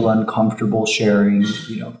feel uncomfortable sharing,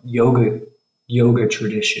 yoga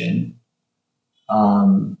tradition,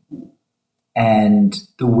 and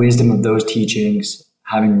the wisdom of those teachings,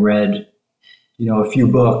 having read, a few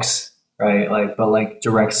books, right? Like, but like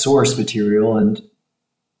direct source material. And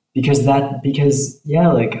because I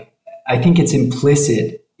think it's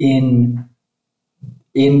implicit in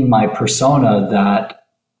my persona that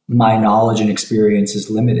my knowledge and experience is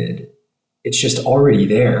limited. It's just already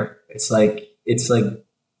there. It's like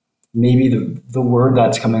maybe the word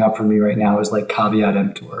that's coming up for me right now is like caveat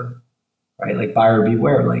emptor, right? Like buyer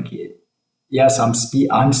beware. Like, yes, I'm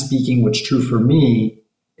speaking what's true for me.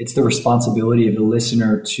 It's the responsibility of the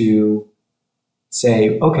listener to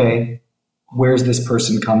say, okay, where's this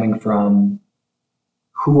person coming from?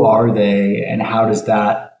 Who are they? And how does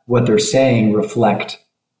what they're saying reflect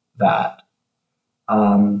that?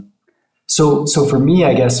 So for me,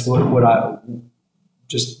 I guess what I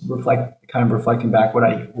just reflecting back,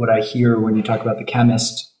 what I hear when you talk about the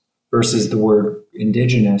chemist versus the word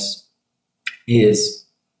indigenous is,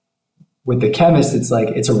 with the chemist, it's like,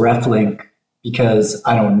 it's a ref link because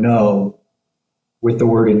I don't know. With the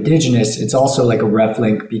word indigenous, it's also like a ref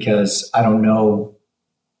link because I don't know,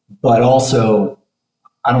 but also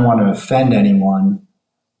I don't want to offend anyone.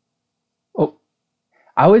 Well,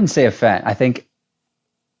 I wouldn't say offend. I think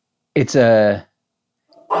it's I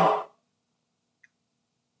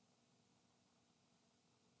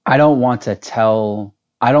don't want to tell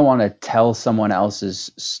someone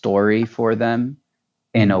else's story for them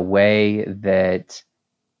in a way that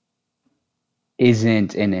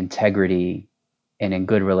isn't in integrity and in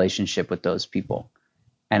good relationship with those people.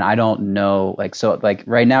 And I don't know, like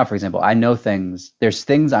right now, for example, I know there's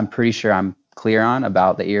things I'm pretty sure I'm clear on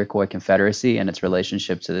about the Iroquois Confederacy and its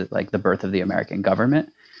relationship to the birth of the American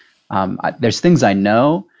government. There's things I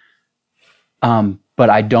know, but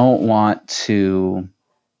I don't want to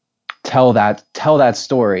tell that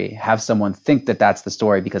story, have someone think that that's the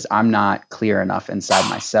story, because I'm not clear enough inside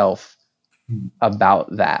myself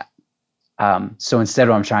about that. So instead,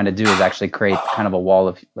 what I'm trying to do is actually create kind of a wall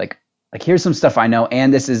of like here's some stuff I know,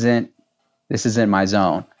 and this isn't my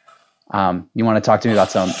zone. You want to talk to me about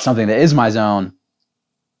something that is my zone,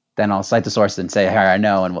 then I'll cite the source and say, hey, I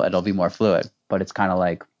know, and it'll be more fluid. But it's kind of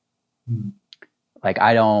like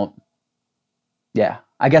I don't. Yeah,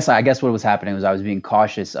 I guess what was happening was I was being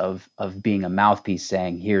cautious of being a mouthpiece,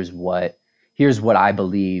 saying here's what I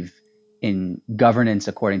believe in governance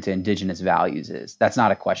according to indigenous values is. That's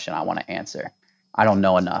not a question I want to answer. I don't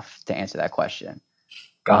know enough to answer that question.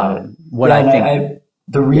 Got it.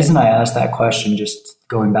 The reason I asked that question, just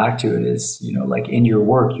going back to it, is, like in your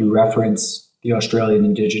work, you reference the Australian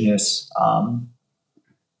Indigenous,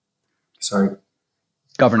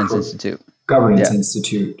 Governance Institute.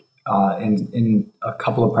 Institute, in a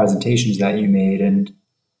couple of presentations that you made, and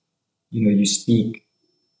you speak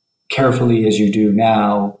carefully as you do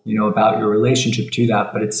now, about your relationship to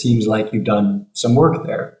that, but it seems like you've done some work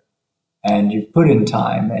there and you've put in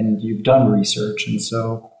time and you've done research. And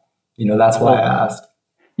so, that's why I asked.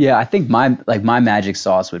 Yeah, I think my magic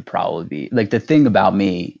sauce would probably be like, the thing about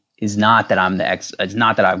me is not that it's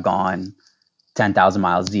not that I've gone 10,000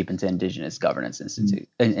 miles deep into Indigenous Governance Institute,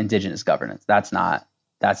 Indigenous governance. That's not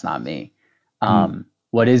me.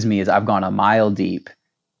 What is me is I've gone a mile deep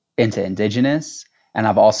into Indigenous, and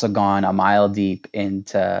I've also gone a mile deep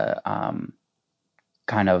into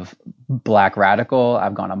kind of Black radical.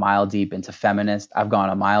 I've gone a mile deep into feminist. I've gone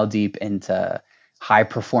a mile deep into high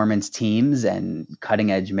performance teams and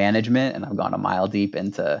cutting edge management. And I've gone a mile deep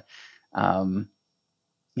into,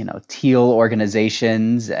 teal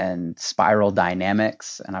organizations and spiral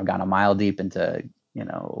dynamics. And I've gone a mile deep into,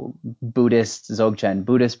 Dzogchen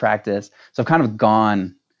Buddhist practice. So I've kind of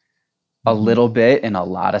gone a little bit in a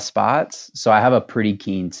lot of spots. So I have a pretty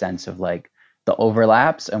keen sense of like the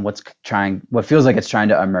overlaps and what feels like it's trying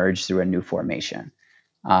to emerge through a new formation.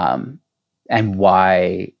 And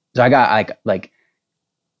why, so I got like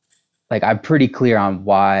I'm pretty clear on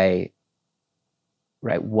why,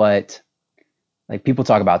 right? What, like people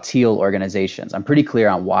talk about teal organizations. I'm pretty clear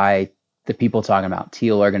on why the people talking about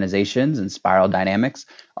teal organizations and spiral dynamics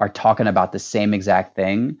are talking about the same exact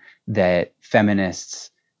thing that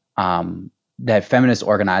feminist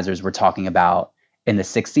organizers were talking about in the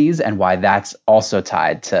 60s, and why that's also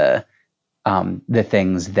tied to the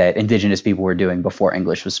things that Indigenous people were doing before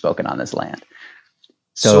English was spoken on this land.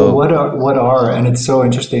 So what are, and it's so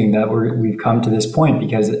interesting that we've come to this point,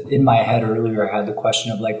 because in my head earlier I had the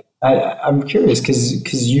question of like, I'm curious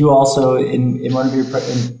because you also in one of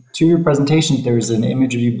two of your presentations, there's an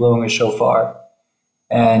image of you blowing a shofar,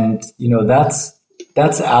 and that's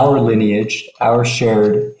our lineage, our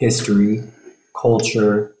shared history,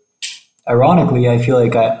 culture. Ironically, I feel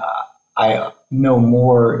like I know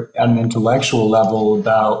more at an intellectual level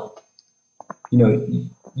about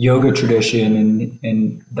yoga tradition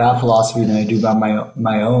and that philosophy than I do about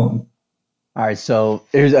my own. All right, so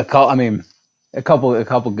there's a couple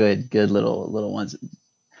good little ones.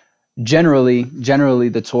 Generally,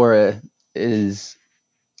 the Torah is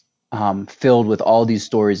filled with all these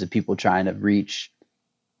stories of people trying to reach,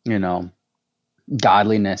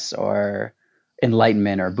 godliness or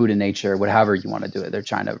enlightenment or Buddha nature, whatever you want to do it. They're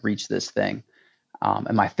trying to reach this thing.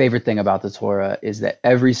 And my favorite thing about the Torah is that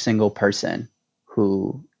every single person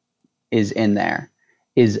who is in there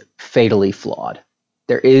is fatally flawed.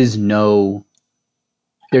 There's no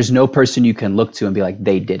person you can look to and be like,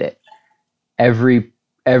 they did it. Every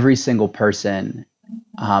single person,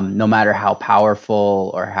 no matter how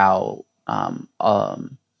powerful or how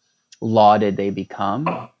lauded they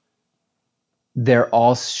become, they're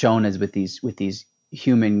all shown as with these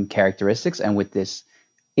human characteristics and with this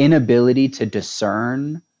inability to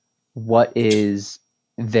discern what is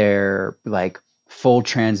their like full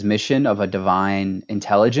transmission of a divine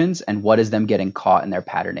intelligence and what is them getting caught in their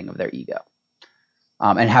patterning of their ego.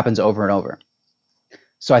 And it happens over and over.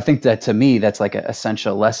 So I think that to me, that's like an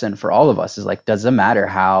essential lesson for all of us is like, doesn't matter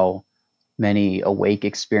how many awake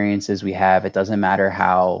experiences we have. It doesn't matter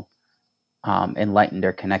how enlightened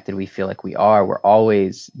or connected we feel like we are. We're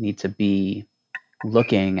always need to be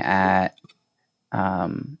looking at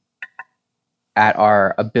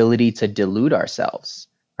our ability to delude ourselves,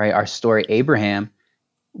 right? Our story, Abraham,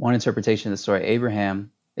 one interpretation of the story,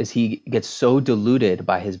 Abraham, is he gets so deluded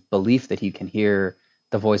by his belief that he can hear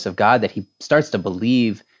the voice of God that he starts to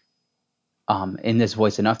believe in this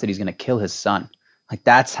voice enough that he's going to kill his son. Like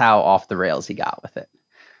that's how off the rails he got with it.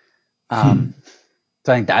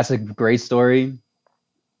 So I think that's a great story.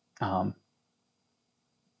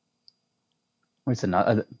 What's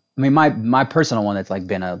another? I mean, my personal one that's like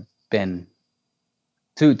been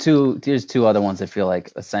two. Here's two other ones that feel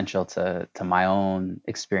like essential to my own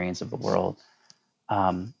experience of the world.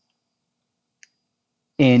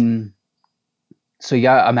 So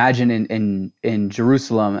yeah, imagine in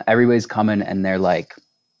Jerusalem, everybody's coming and they're like,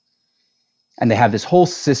 and they have this whole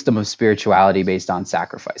system of spirituality based on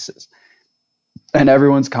sacrifices. And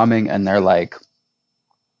everyone's coming and they're like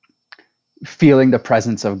feeling the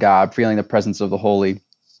presence of God, feeling the presence of the holy.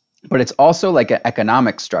 But it's also like an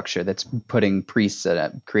economic structure that's putting priests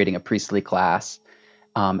creating a priestly class,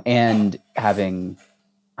 and having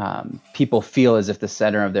people feel as if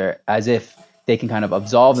as if they can kind of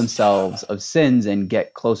absolve themselves of sins and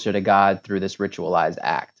get closer to God through this ritualized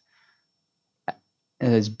act.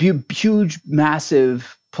 And it's huge,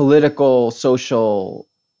 massive political, social,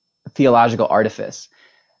 theological artifice.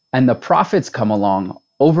 And the prophets come along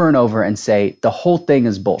over and over and say, the whole thing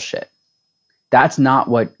is bullshit. That's not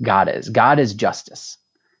what God is. God is justice.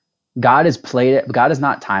 God has played it. God is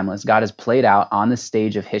not timeless. God has played out on the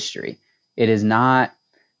stage of history. It is not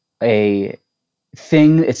a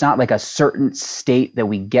thing. It's not like a certain state that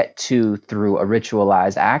we get to through a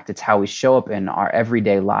ritualized act. It's how we show up in our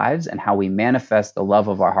everyday lives and how we manifest the love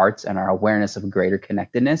of our hearts and our awareness of greater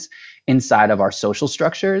connectedness inside of our social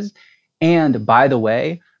structures. And by the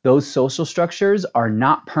way, those social structures are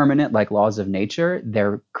not permanent like laws of nature.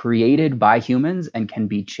 They're created by humans and can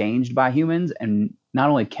be changed by humans. And not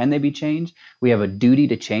only can they be changed, we have a duty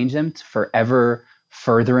to change them to forever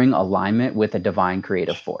furthering alignment with a divine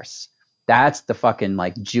creative force. That's the fucking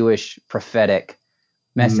like Jewish prophetic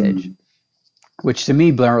message, which to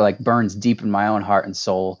me burns deep in my own heart and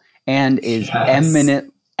soul, and is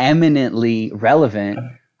eminently relevant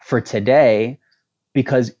for today,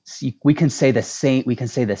 because we can say the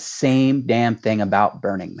same damn thing about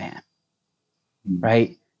Burning Man,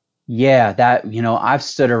 right? Yeah, that, I've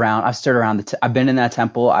stood around I've been in that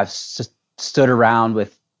temple. I've stood around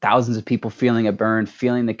with thousands of people feeling it burn,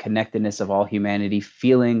 feeling the connectedness of all humanity,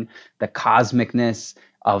 feeling the cosmicness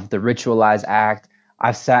of the ritualized act.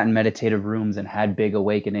 I've sat in meditative rooms and had big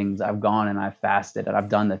awakenings. I've gone and I've fasted and I've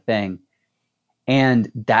done the thing.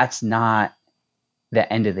 And that's not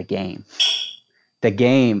the end of the game. The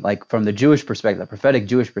game, like from the Jewish perspective, the prophetic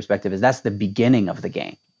Jewish perspective, is that's the beginning of the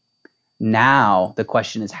game. Now the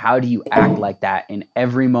question is, how do you act like that in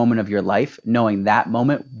every moment of your life, knowing that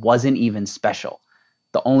moment wasn't even special?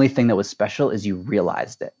 The only thing that was special is you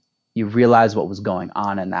realized it. You realized what was going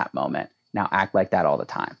on in that moment. Now act like that all the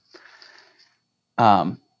time.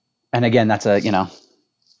 And again, that's I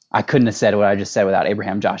couldn't have said what I just said without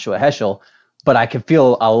Abraham Joshua Heschel, but I could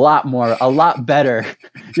feel a lot better.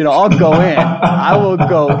 I will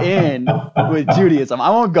go in with Judaism. I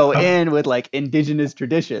won't go in with like indigenous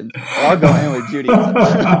traditions. I'll go in with Judaism.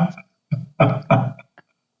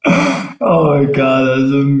 Oh my God,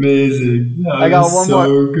 that's amazing. I got one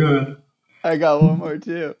more. Good. I got one more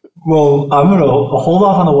too. Well, I'm gonna hold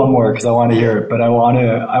off on the one more because I want to hear it, but I want to,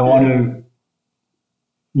 I want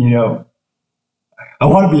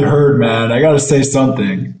to be heard, man. I got to say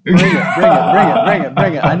something. Bring it.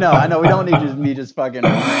 I know. We don't need me just fucking.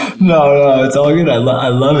 No, it's all good. I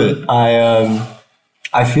love it.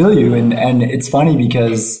 I feel you, and it's funny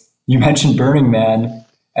because you mentioned Burning Man.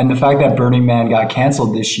 And the fact that Burning Man got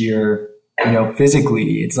canceled this year,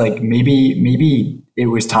 physically, it's like maybe it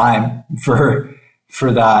was time for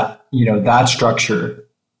that, that structure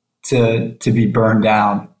to be burned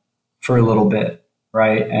down for a little bit,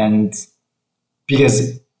 right? And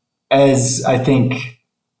because, as I think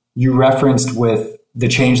you referenced with the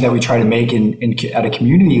change that we try to make at a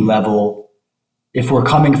community level, if we're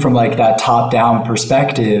coming from like that top-down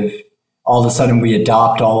perspective, all of a sudden we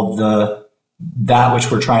adopt all of that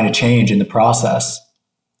which we're trying to change in the process,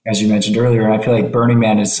 as you mentioned earlier. And I feel like Burning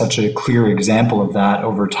Man is such a clear example of that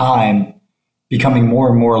over time, becoming more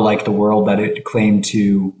and more like the world that it claimed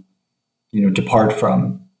to, depart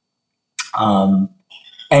from,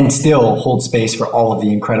 and still hold space for all of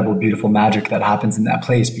the incredible, beautiful magic that happens in that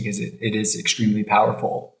place, because it is extremely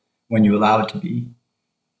powerful when you allow it to be.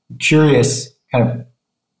 I'm curious, kind of,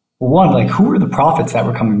 well, one, like, who were the prophets that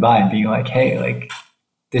were coming by and being like, hey, like,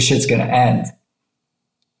 this shit's going to end?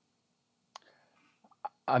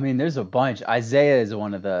 I mean, there's a bunch. Isaiah is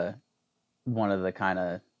one of the kind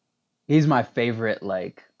of, he's my favorite,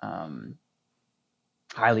 like,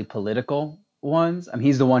 highly political ones. I mean,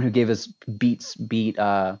 he's the one who gave us beat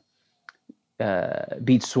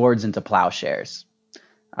swords into plowshares.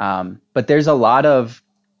 But there's a lot of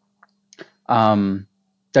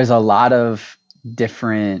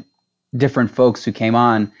different folks who came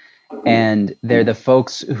on, and they're the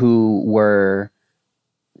folks who were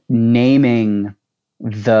naming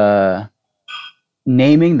the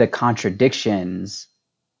contradictions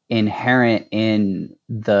inherent in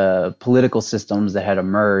the political systems that had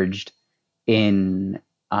emerged in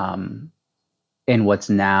what's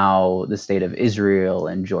now the state of Israel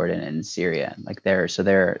and Jordan and Syria. Like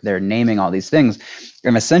they're naming all these things,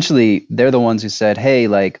 and essentially they're the ones who said, hey,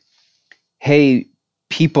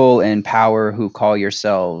 people in power who call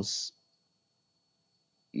yourselves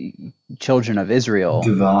children of Israel,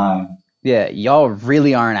 divine. Yeah, y'all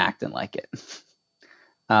really aren't acting like it.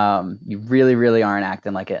 You really, really aren't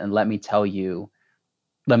acting like it. And let me tell you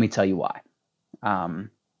why.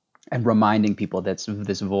 And reminding people that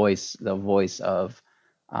this voice, the voice of,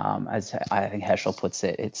 as I think Heschel puts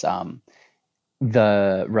it, it's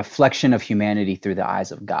the reflection of humanity through the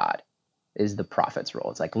eyes of God is the prophet's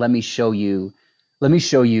role. It's like, let me show you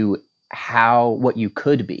what you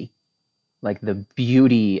could be, like the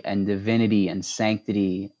beauty and divinity and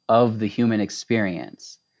sanctity of the human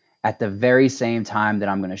experience. at the very same time that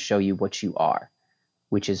I'm going to show you what you are,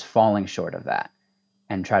 which is falling short of that,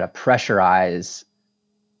 and try to pressurize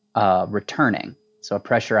returning. So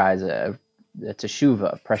pressurize a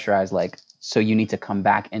teshuva, pressurize like, so you need to come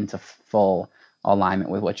back into full alignment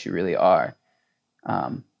with what you really are.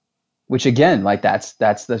 Which again, like that's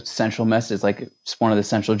the central message. Like it's one of the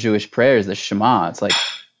central Jewish prayers, the Shema. It's like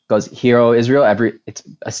goes, "Hear, O Israel." It's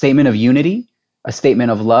a statement of unity, a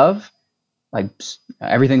statement of love. Like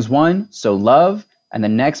everything's one, so love. And the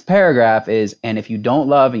next paragraph is, and if you don't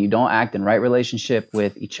love and you don't act in right relationship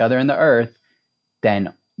with each other and the earth,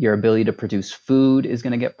 then your ability to produce food is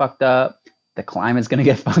going to get fucked up. The climate's going to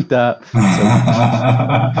get fucked up.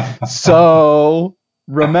 So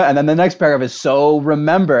remember, and then the next paragraph is, so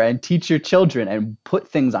remember and teach your children and put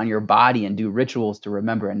things on your body and do rituals to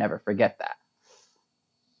remember and never forget that.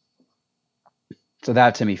 So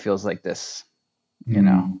that to me feels like this, you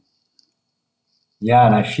know. Yeah,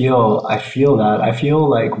 and I feel that. I feel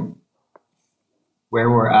like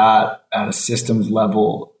where we're at a systems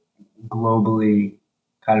level globally,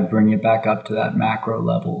 kind of bring it back up to that macro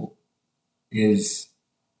level, is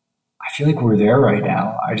I feel like we're there right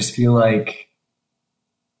now. I just feel like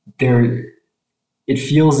it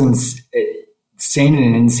feels insane in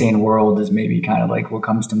an insane world is maybe kind of like what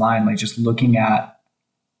comes to mind, like just looking at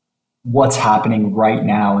what's happening right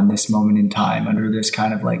now in this moment in time under this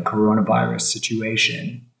kind of like coronavirus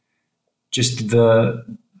situation, just the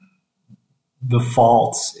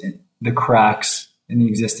faults, the cracks in the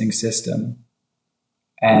existing system.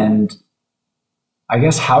 And I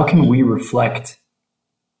guess how can we reflect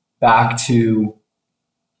back to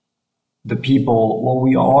the people? Well,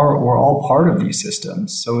 we're all part of these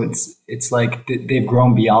systems. So it's like they've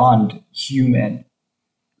grown beyond human.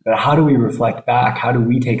 But how do we reflect back? How do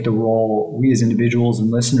we take the role, we as individuals and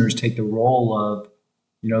listeners take the role of,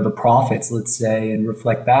 the prophets, let's say, and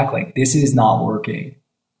reflect back like, this is not working.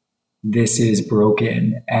 This is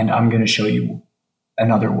broken. And I'm going to show you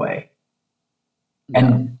another way.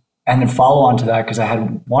 Yeah. And then follow on to that, because I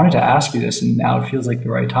had wanted to ask you this, and now it feels like the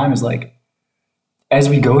right time, is like, as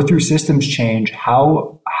we go through systems change,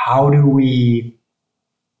 how do we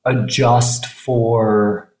adjust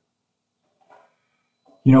for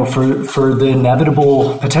the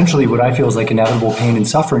inevitable, potentially what I feel is like inevitable pain and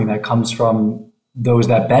suffering that comes from those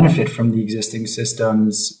that benefit from the existing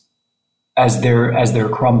systems as they're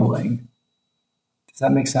crumbling? Does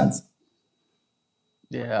that make sense?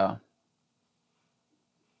 Yeah.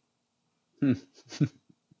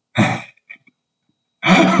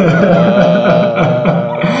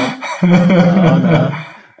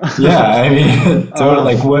 Yeah, I mean,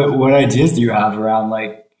 totally. Like, what ideas do you have around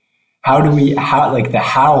like the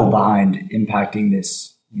how behind impacting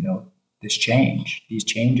this, this change, these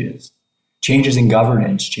changes in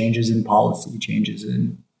governance, changes in policy, changes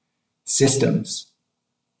in systems?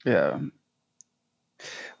 Yeah.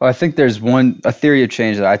 Well, I think there's a theory of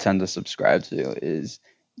change that I tend to subscribe to is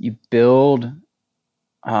you build,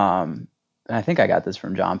 and I think I got this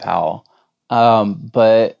from John Powell,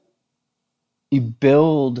 but you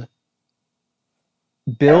build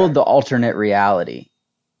the alternate reality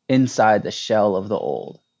inside the shell of the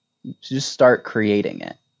old. You just start creating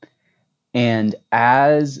it. And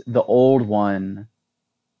as the old one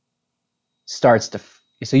starts to,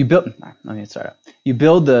 you build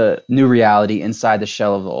the new reality inside the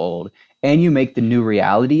shell of the old, and you make the new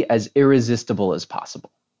reality as irresistible as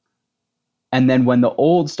possible. And then when the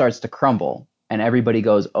old starts to crumble and everybody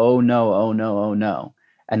goes, oh no, oh no, oh no,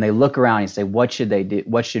 and they look around and say, what should they do?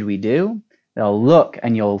 What should we do? They'll look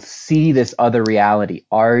and you'll see this other reality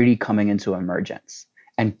already coming into emergence.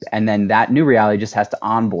 And then that new reality just has to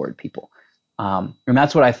onboard people. And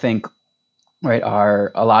that's what I think, right,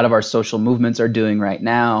 a lot of our social movements are doing right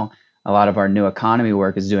now. A lot of our new economy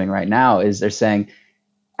work is doing right now is they're saying,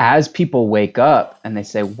 as people wake up and they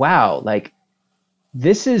say, wow, like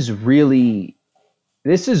this is really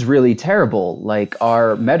terrible. Like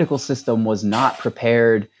our medical system was not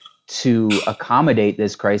prepared to accommodate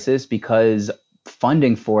this crisis because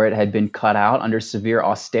funding for it had been cut out under severe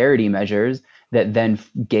austerity measures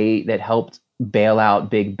that helped bail out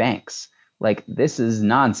big banks. Like this is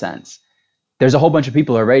nonsense. There's a whole bunch of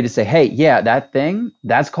people who are ready to say, hey, yeah,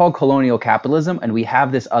 that's called colonial capitalism. And we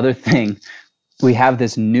have this other thing. We have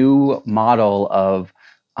this new model of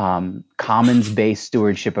commons-based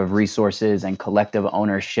stewardship of resources and collective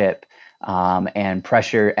ownership and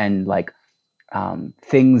pressure and like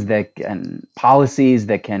things and policies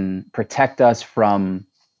that can protect us from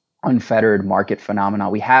unfettered market phenomena.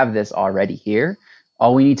 We have this already here.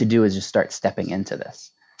 All we need to do is just start stepping into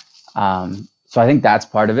this. So I think that's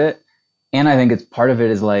part of it. And I think part of it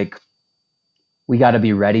is like, we got to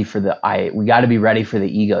be ready for the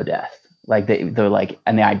ego death. Like they're like,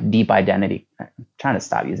 and the deep identity. I'm trying to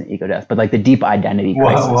stop using ego death, but like the deep identity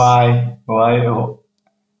crisis. Why?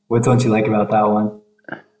 What don't you like about that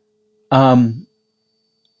one?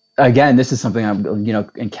 Again, this is something I'm,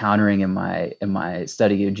 encountering in my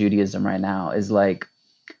study of Judaism right now, is like,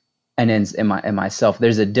 and in myself,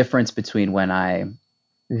 there's a difference between when I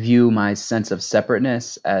view my sense of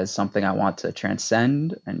separateness as something I want to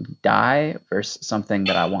transcend and die versus something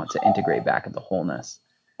that I want to integrate back into wholeness.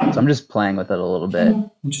 So I'm just playing with it a little bit.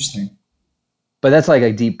 Interesting. But that's like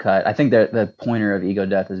a deep cut. I think that the pointer of ego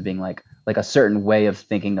death is being like a certain way of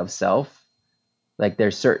thinking of self. Like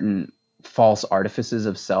there's certain false artifices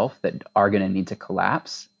of self that are going to need to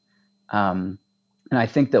collapse. And I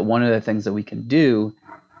think that one of the things that we can do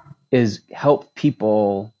is help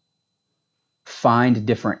people find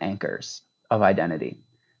different anchors of identity.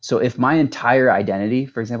 So if my entire identity,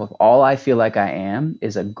 for example, if all I feel like I am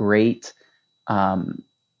is a great,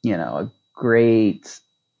 a great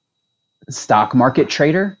stock market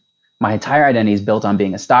trader, my entire identity is built on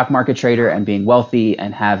being a stock market trader and being wealthy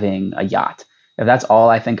and having a yacht. If that's all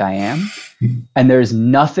I think I am, and there's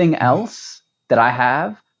nothing else that I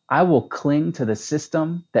have, I will cling to the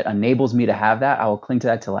system that enables me to have that. I will cling to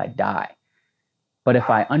that till I die. But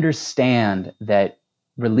if I understand that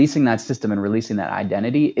releasing that system and releasing that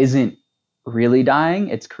identity isn't really dying,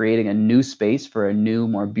 it's creating a new space for a new,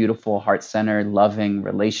 more beautiful, heart-centered, loving,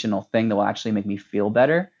 relational thing that will actually make me feel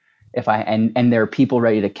better. And there are people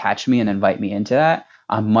ready to catch me and invite me into that,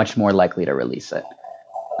 I'm much more likely to release it.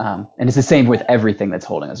 And it's the same with everything that's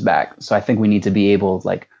holding us back. So I think we need to be able,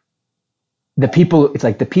 like, the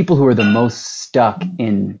people who are the most stuck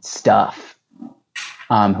in stuff,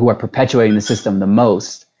 who are perpetuating the system the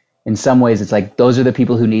most, in some ways, it's like those are the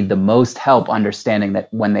people who need the most help understanding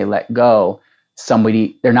that when they let go,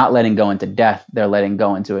 they're not letting go into death, they're letting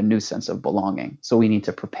go into a new sense of belonging. So we need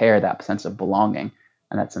to prepare that sense of belonging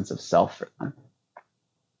and that sense of self for them.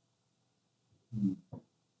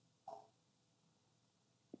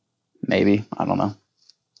 Maybe, I don't know.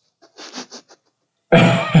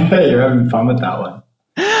 You're having fun with that one.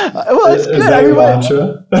 Well, it's good. Is that your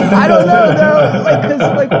mantra? I don't know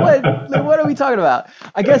though. What are we talking about?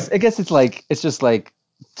 I guess it's just like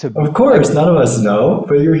to. Of course, none of us know,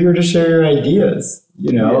 but you're here to share your ideas.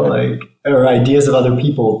 Or ideas of other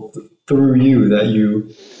people through you that you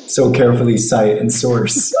so carefully cite and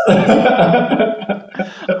source. I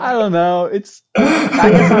don't know.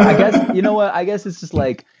 I guess you know what? I guess it's just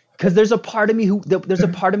like, because there's a part of me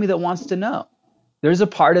that wants to know. There's a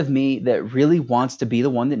part of me that really wants to be the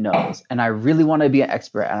one that knows, and I really want to be an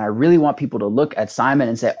expert, and I really want people to look at Simon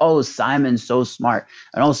and say, "Oh, Simon's so smart,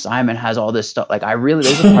 and oh, Simon has all this stuff." Like,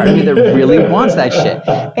 there's a part of me that really wants that shit,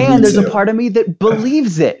 and there's a part of me that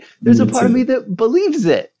believes it. There's a part of me that believes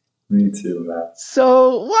it. Me too, man.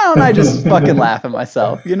 So why don't I just fucking laugh at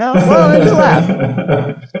myself? Why don't I just laugh?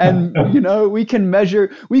 And we can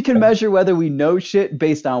measure whether we know shit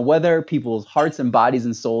based on whether people's hearts and bodies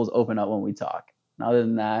and souls open up when we talk. Other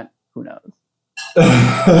than that, who knows? I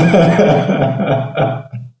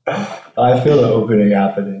feel the opening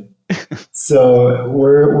happening. So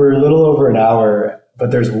we're a little over an hour,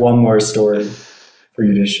 but there's one more story for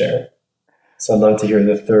you to share. So I'd love to hear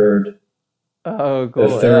the third. Oh, cool.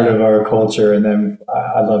 The third of our culture, and then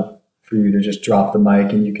I'd love for you to just drop the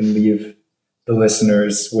mic, and you can leave the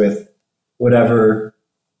listeners with whatever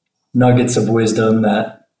nuggets of wisdom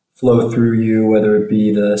that flow through you, whether it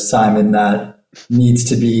be the Simon that needs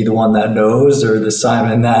to be the one that knows, or the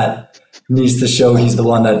Simon that needs to show he's the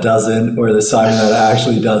one that doesn't, or the Simon that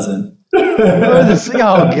actually doesn't.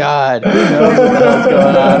 Oh God, who knows what the hell's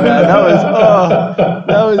going on, man?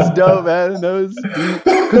 That was dope, man. That was deep.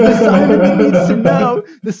 The Simon that needs to know,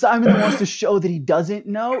 the Simon that wants to show that he doesn't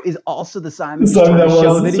know, is also the Simon that's trying to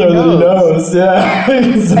show that he knows. Yeah,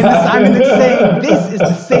 exactly. And the Simon that's saying this is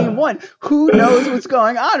the same one. Who knows what's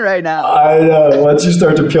going on right now? I know. Once you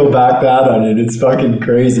start to peel back that onion, it's fucking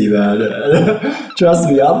crazy, man. Trust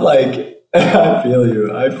me, I'm like, I feel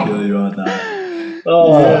you on that.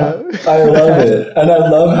 Oh, yeah. I love it. And I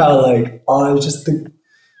love how, like, I just think,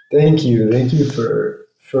 thank you for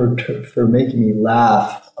making me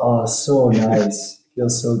laugh. Oh, so nice.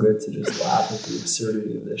 Feels so good to just laugh at the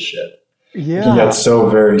absurdity of this shit. Yeah. I can get so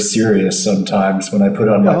very serious sometimes when I put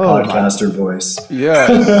on my podcaster voice. Yes.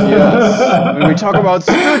 When we talk about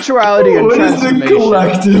spirituality and transformation. What is the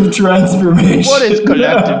collective transformation? What is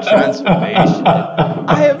collective transformation?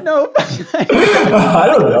 I have no... I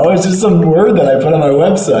don't know. It's just some word that I put on my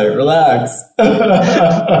website. Relax.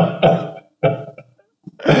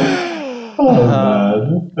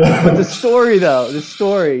 man. But the story is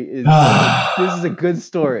this is a good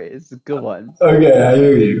story. It's a good one. Okay, I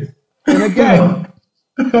hear you. And again,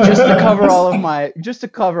 just to cover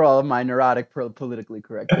all of my neurotic politically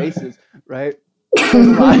correct bases, right?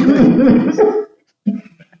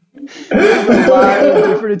 There's a lot of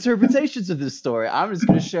different interpretations of this story. I'm just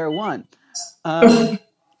going to share one. And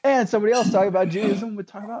somebody else talking about Judaism would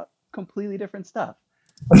talk about completely different stuff.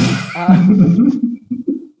 I'm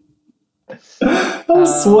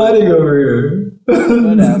sweating over here.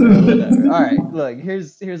 Whatever. All right, look.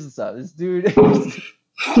 Here's what's up. This dude.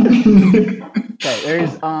 Okay,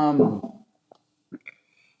 there's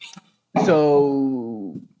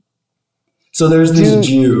So there's this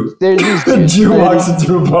Jew. There's this Jew. Jew walks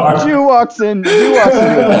into a bar. Jew walks into a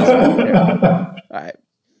festival.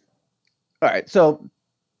 All right. So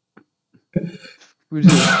we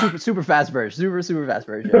do super fast version. Super fast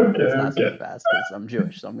version. Okay, it's not okay. super fast because I'm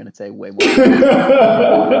Jewish, so I'm gonna say way more.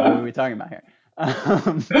 What are we talking about here?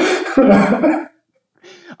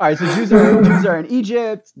 All right. So Jews are in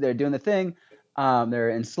Egypt. They're doing the thing.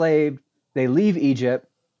 They're enslaved. They leave Egypt.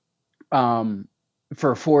 And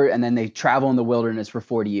then they travel in the wilderness for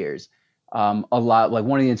 40 years. A lot, like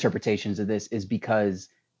one of the interpretations of this is because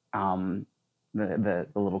the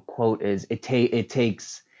little quote is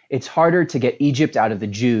it's harder to get Egypt out of the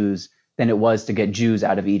Jews than it was to get Jews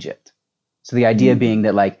out of Egypt. So the idea being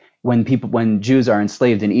that like when Jews are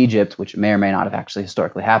enslaved in Egypt, which may or may not have actually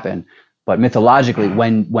historically happened, but mythologically,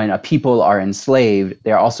 when a people are enslaved,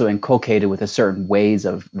 they're also inculcated with a certain ways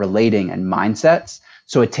of relating and mindsets.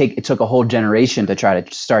 So it took a whole generation to try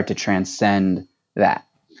to start to transcend that.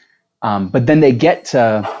 But then they get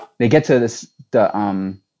to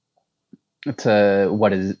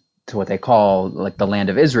what they call like the land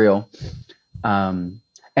of Israel. And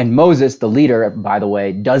Moses, the leader, by the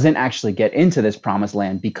way, doesn't actually get into this promised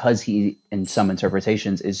land because he, in some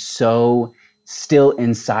interpretations, is so still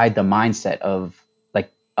inside the mindset of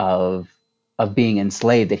being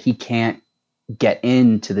enslaved that he can't get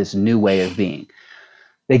into this new way of being.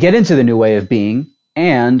 They get into the new way of being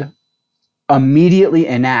and immediately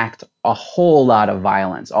enact a whole lot of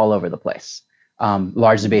violence all over the place,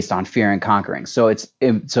 largely based on fear and conquering. So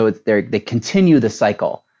they continue the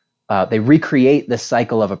cycle. They recreate the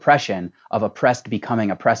cycle of oppression, of oppressed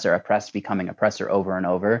becoming oppressor over and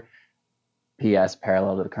over. P.S.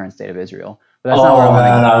 parallel to the current state of Israel. But that's not where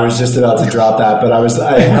I was just about to drop that, but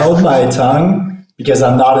I held my tongue because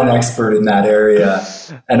I'm not an expert in that area,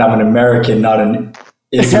 and I'm an American, not an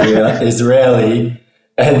Israeli.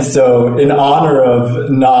 And so in honor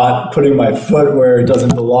of not putting my foot where it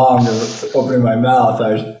doesn't belong or opening my mouth,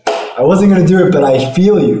 I wasn't going to do it, but I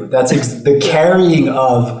feel you. That's the carrying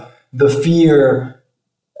of the fear,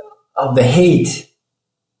 of the hate,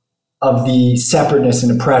 of the separateness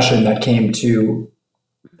and oppression that came to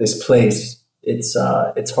this place. It's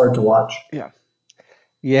hard to watch.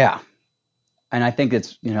 Yeah. And I think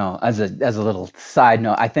it's, as a little side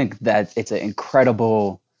note, I think that it's an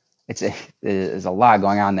incredible, there's a lot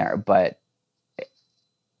going on there, but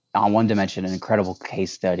on one dimension, an incredible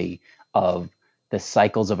case study of the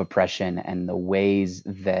cycles of oppression and the ways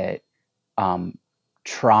that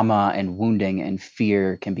trauma and wounding and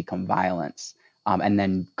fear can become violence, and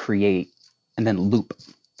then loop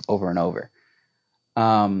over and over.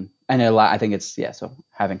 And a lot, I think it's, so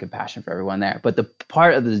having compassion for everyone there. But the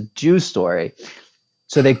part of the Jew story,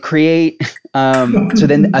 so they create, so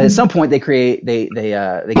then at some point they get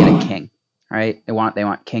a king, right? They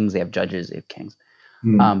want kings, they have judges, they have kings.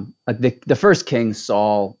 Like the first king,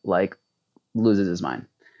 Saul, loses his mind.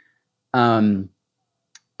 And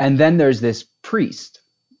then there's this priest,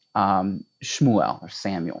 Shmuel or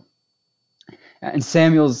Samuel. And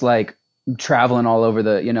Samuel's traveling all over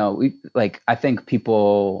I think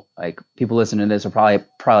people listening to this are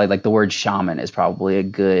probably like the word shaman is probably a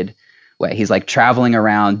good way. He's traveling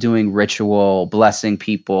around doing ritual, blessing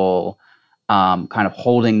people, kind of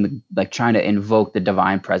holding, trying to invoke the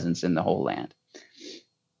divine presence in the whole land.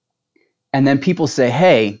 And then people say,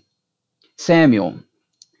 "Hey, Samuel,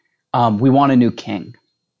 we want a new king.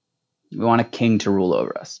 We want a king to rule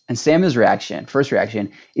over us." And Samuel's first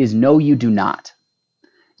reaction is, "No, you do not.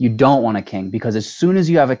 You don't want a king, because as soon as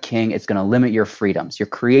you have a king, it's going to limit your freedoms. You're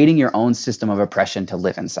creating your own system of oppression to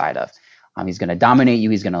live inside of. He's going to dominate you.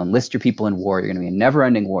 He's going to enlist your people in war. You're going to be in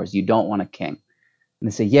never-ending wars. You don't want a king." And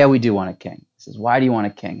they say, "Yeah, we do want a king." He says, "Why do you want a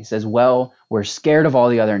king?" He says, "Well, we're scared of all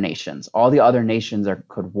the other nations. All the other nations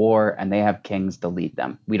could war, and they have kings to lead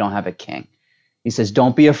them. We don't have a king." He says,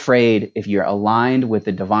 "Don't be afraid. If you're aligned with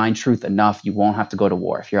the divine truth enough, you won't have to go to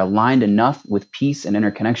war. If you're aligned enough with peace and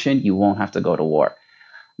interconnection, you won't have to go to war."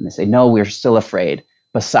 And they say, "No, we're still afraid."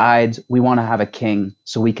 Besides, we want to have a king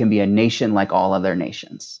so we can be a nation like all other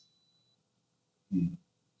nations.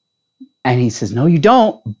 And he says, no, you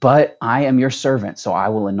don't, but I am your servant, so I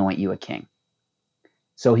will anoint you a king.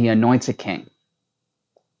 So he anoints a king.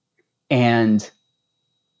 And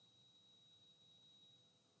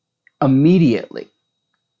immediately,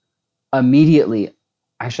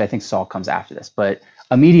 actually, I think Saul comes after this, but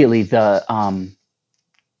immediately there's a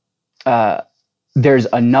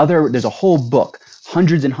whole book,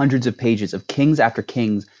 hundreds and hundreds of pages of kings after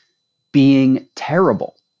kings being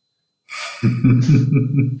terrible.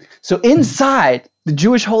 So inside the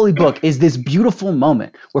Jewish holy book is this beautiful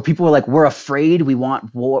moment where people are like, we're afraid, we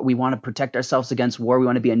want war, we want to protect ourselves against war, we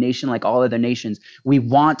want to be a nation like all other nations, we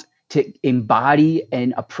want to embody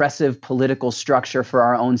an oppressive political structure for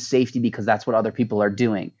our own safety because that's what other people are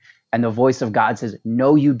doing. And the voice of God says,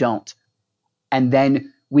 no, you don't. And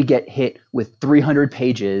then we get hit with 300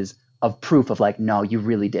 pages of proof of like, no, you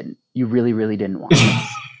really didn't. You really, really didn't want this.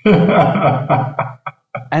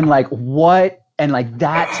 And like what? And like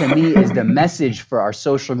that to me is the message for our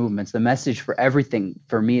social movements, the message for everything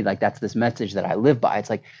for me. Like that's this message that I live by. It's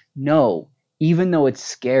like, no, even though it's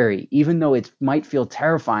scary, even though it might feel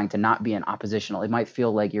terrifying to not be an oppositional, it might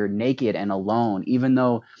feel like you're naked and alone, even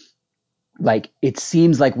though like it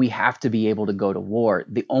seems like we have to be able to go to war.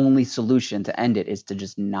 The only solution to end it is to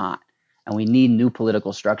just not. And we need new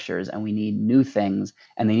political structures and we need new things,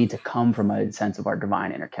 and they need to come from a sense of our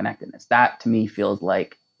divine interconnectedness. That to me feels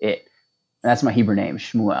like it. And that's my Hebrew name,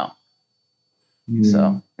 Shmuel.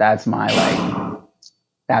 So that's my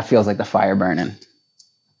that feels like the fire burning.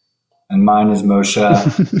 And mine is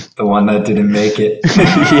Moshe, the one that didn't make it.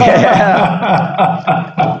 Yeah.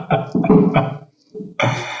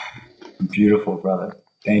 Beautiful, brother.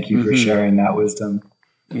 Thank you for sharing that wisdom.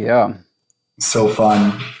 Yeah. So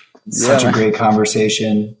fun. Such a great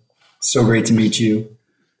conversation. So great to meet you.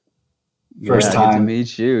 First time. Good to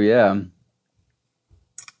meet you. Yeah.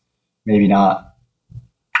 Maybe not.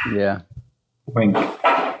 Yeah. Wink.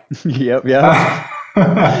 Yep. Yeah.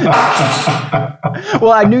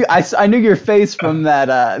 Well, I knew your face from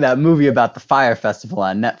that movie about the fire festival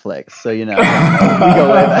on Netflix. So we go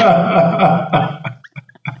way back.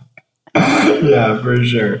 Yeah, for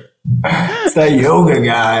sure. It's that yoga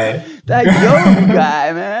guy. That yoga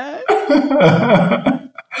guy, man.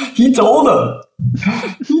 He told him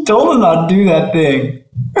not to do that thing.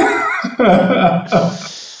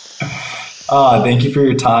 Thank you for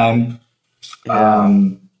your time. Yeah.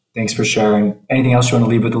 Thanks for sharing. Anything else you want to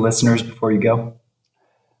leave with the listeners before you go?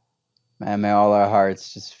 Man, may all our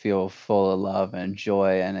hearts just feel full of love and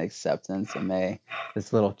joy and acceptance. And may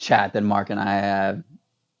this little chat that Mark and I have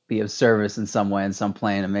be of service in some way, in some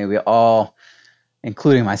plane. And may we all,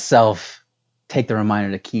 including myself, take the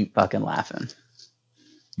reminder to keep fucking laughing.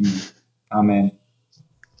 Amen.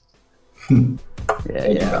 Yeah,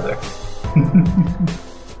 Thank you, brother.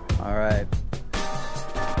 All right.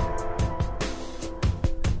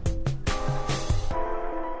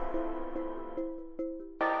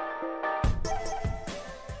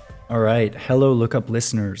 All right. Hello, Look Up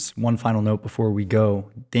listeners. One final note before we go.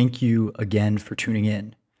 Thank you again for tuning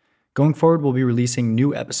in. Going forward, we'll be releasing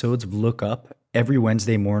new episodes of Look Up every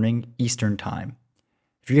Wednesday morning, Eastern Time.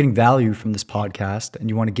 If you're getting value from this podcast and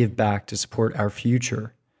you want to give back to support our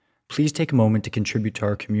future, please take a moment to contribute to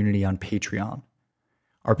our community on Patreon.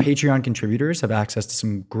 Our Patreon contributors have access to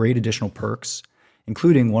some great additional perks,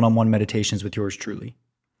 including one-on-one meditations with yours truly.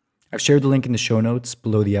 I've shared the link in the show notes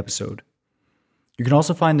below the episode. You can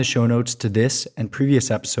also find the show notes to this and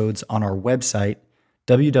previous episodes on our website,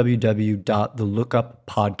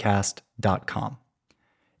 www.thelookuppodcast.com.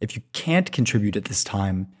 If you can't contribute at this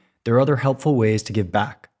time, there are other helpful ways to give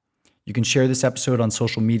back. You can share this episode on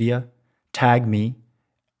social media, tag me,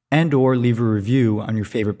 and or leave a review on your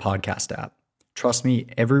favorite podcast app. Trust me,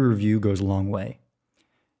 every review goes a long way.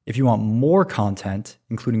 If you want more content,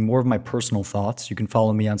 including more of my personal thoughts, you can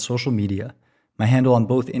follow me on social media. My handle on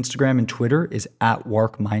both Instagram and Twitter is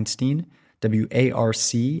 @WarkMeinstein,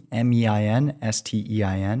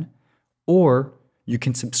 WarkMeinstein, or you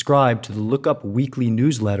can subscribe to the Look Up weekly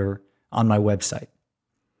newsletter on my website.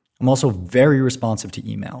 I'm also very responsive to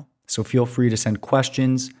email, so feel free to send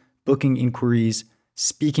questions, booking inquiries,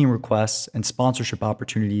 speaking requests, and sponsorship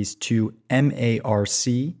opportunities to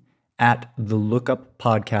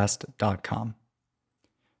marc@thelookuppodcast.com.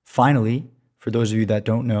 Finally, for those of you that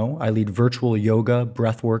don't know, I lead virtual yoga,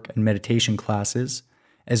 breathwork, and meditation classes,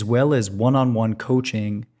 as well as one-on-one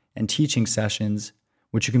coaching and teaching sessions,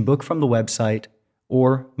 which you can book from the website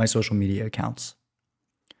or my social media accounts.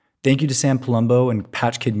 Thank you to Sam Palumbo and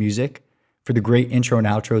Patch Kid Music for the great intro and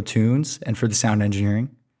outro tunes and for the sound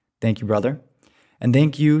engineering. Thank you, brother. And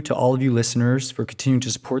thank you to all of you listeners for continuing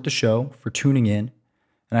to support the show, for tuning in.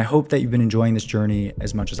 And I hope that you've been enjoying this journey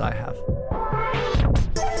as much as I have.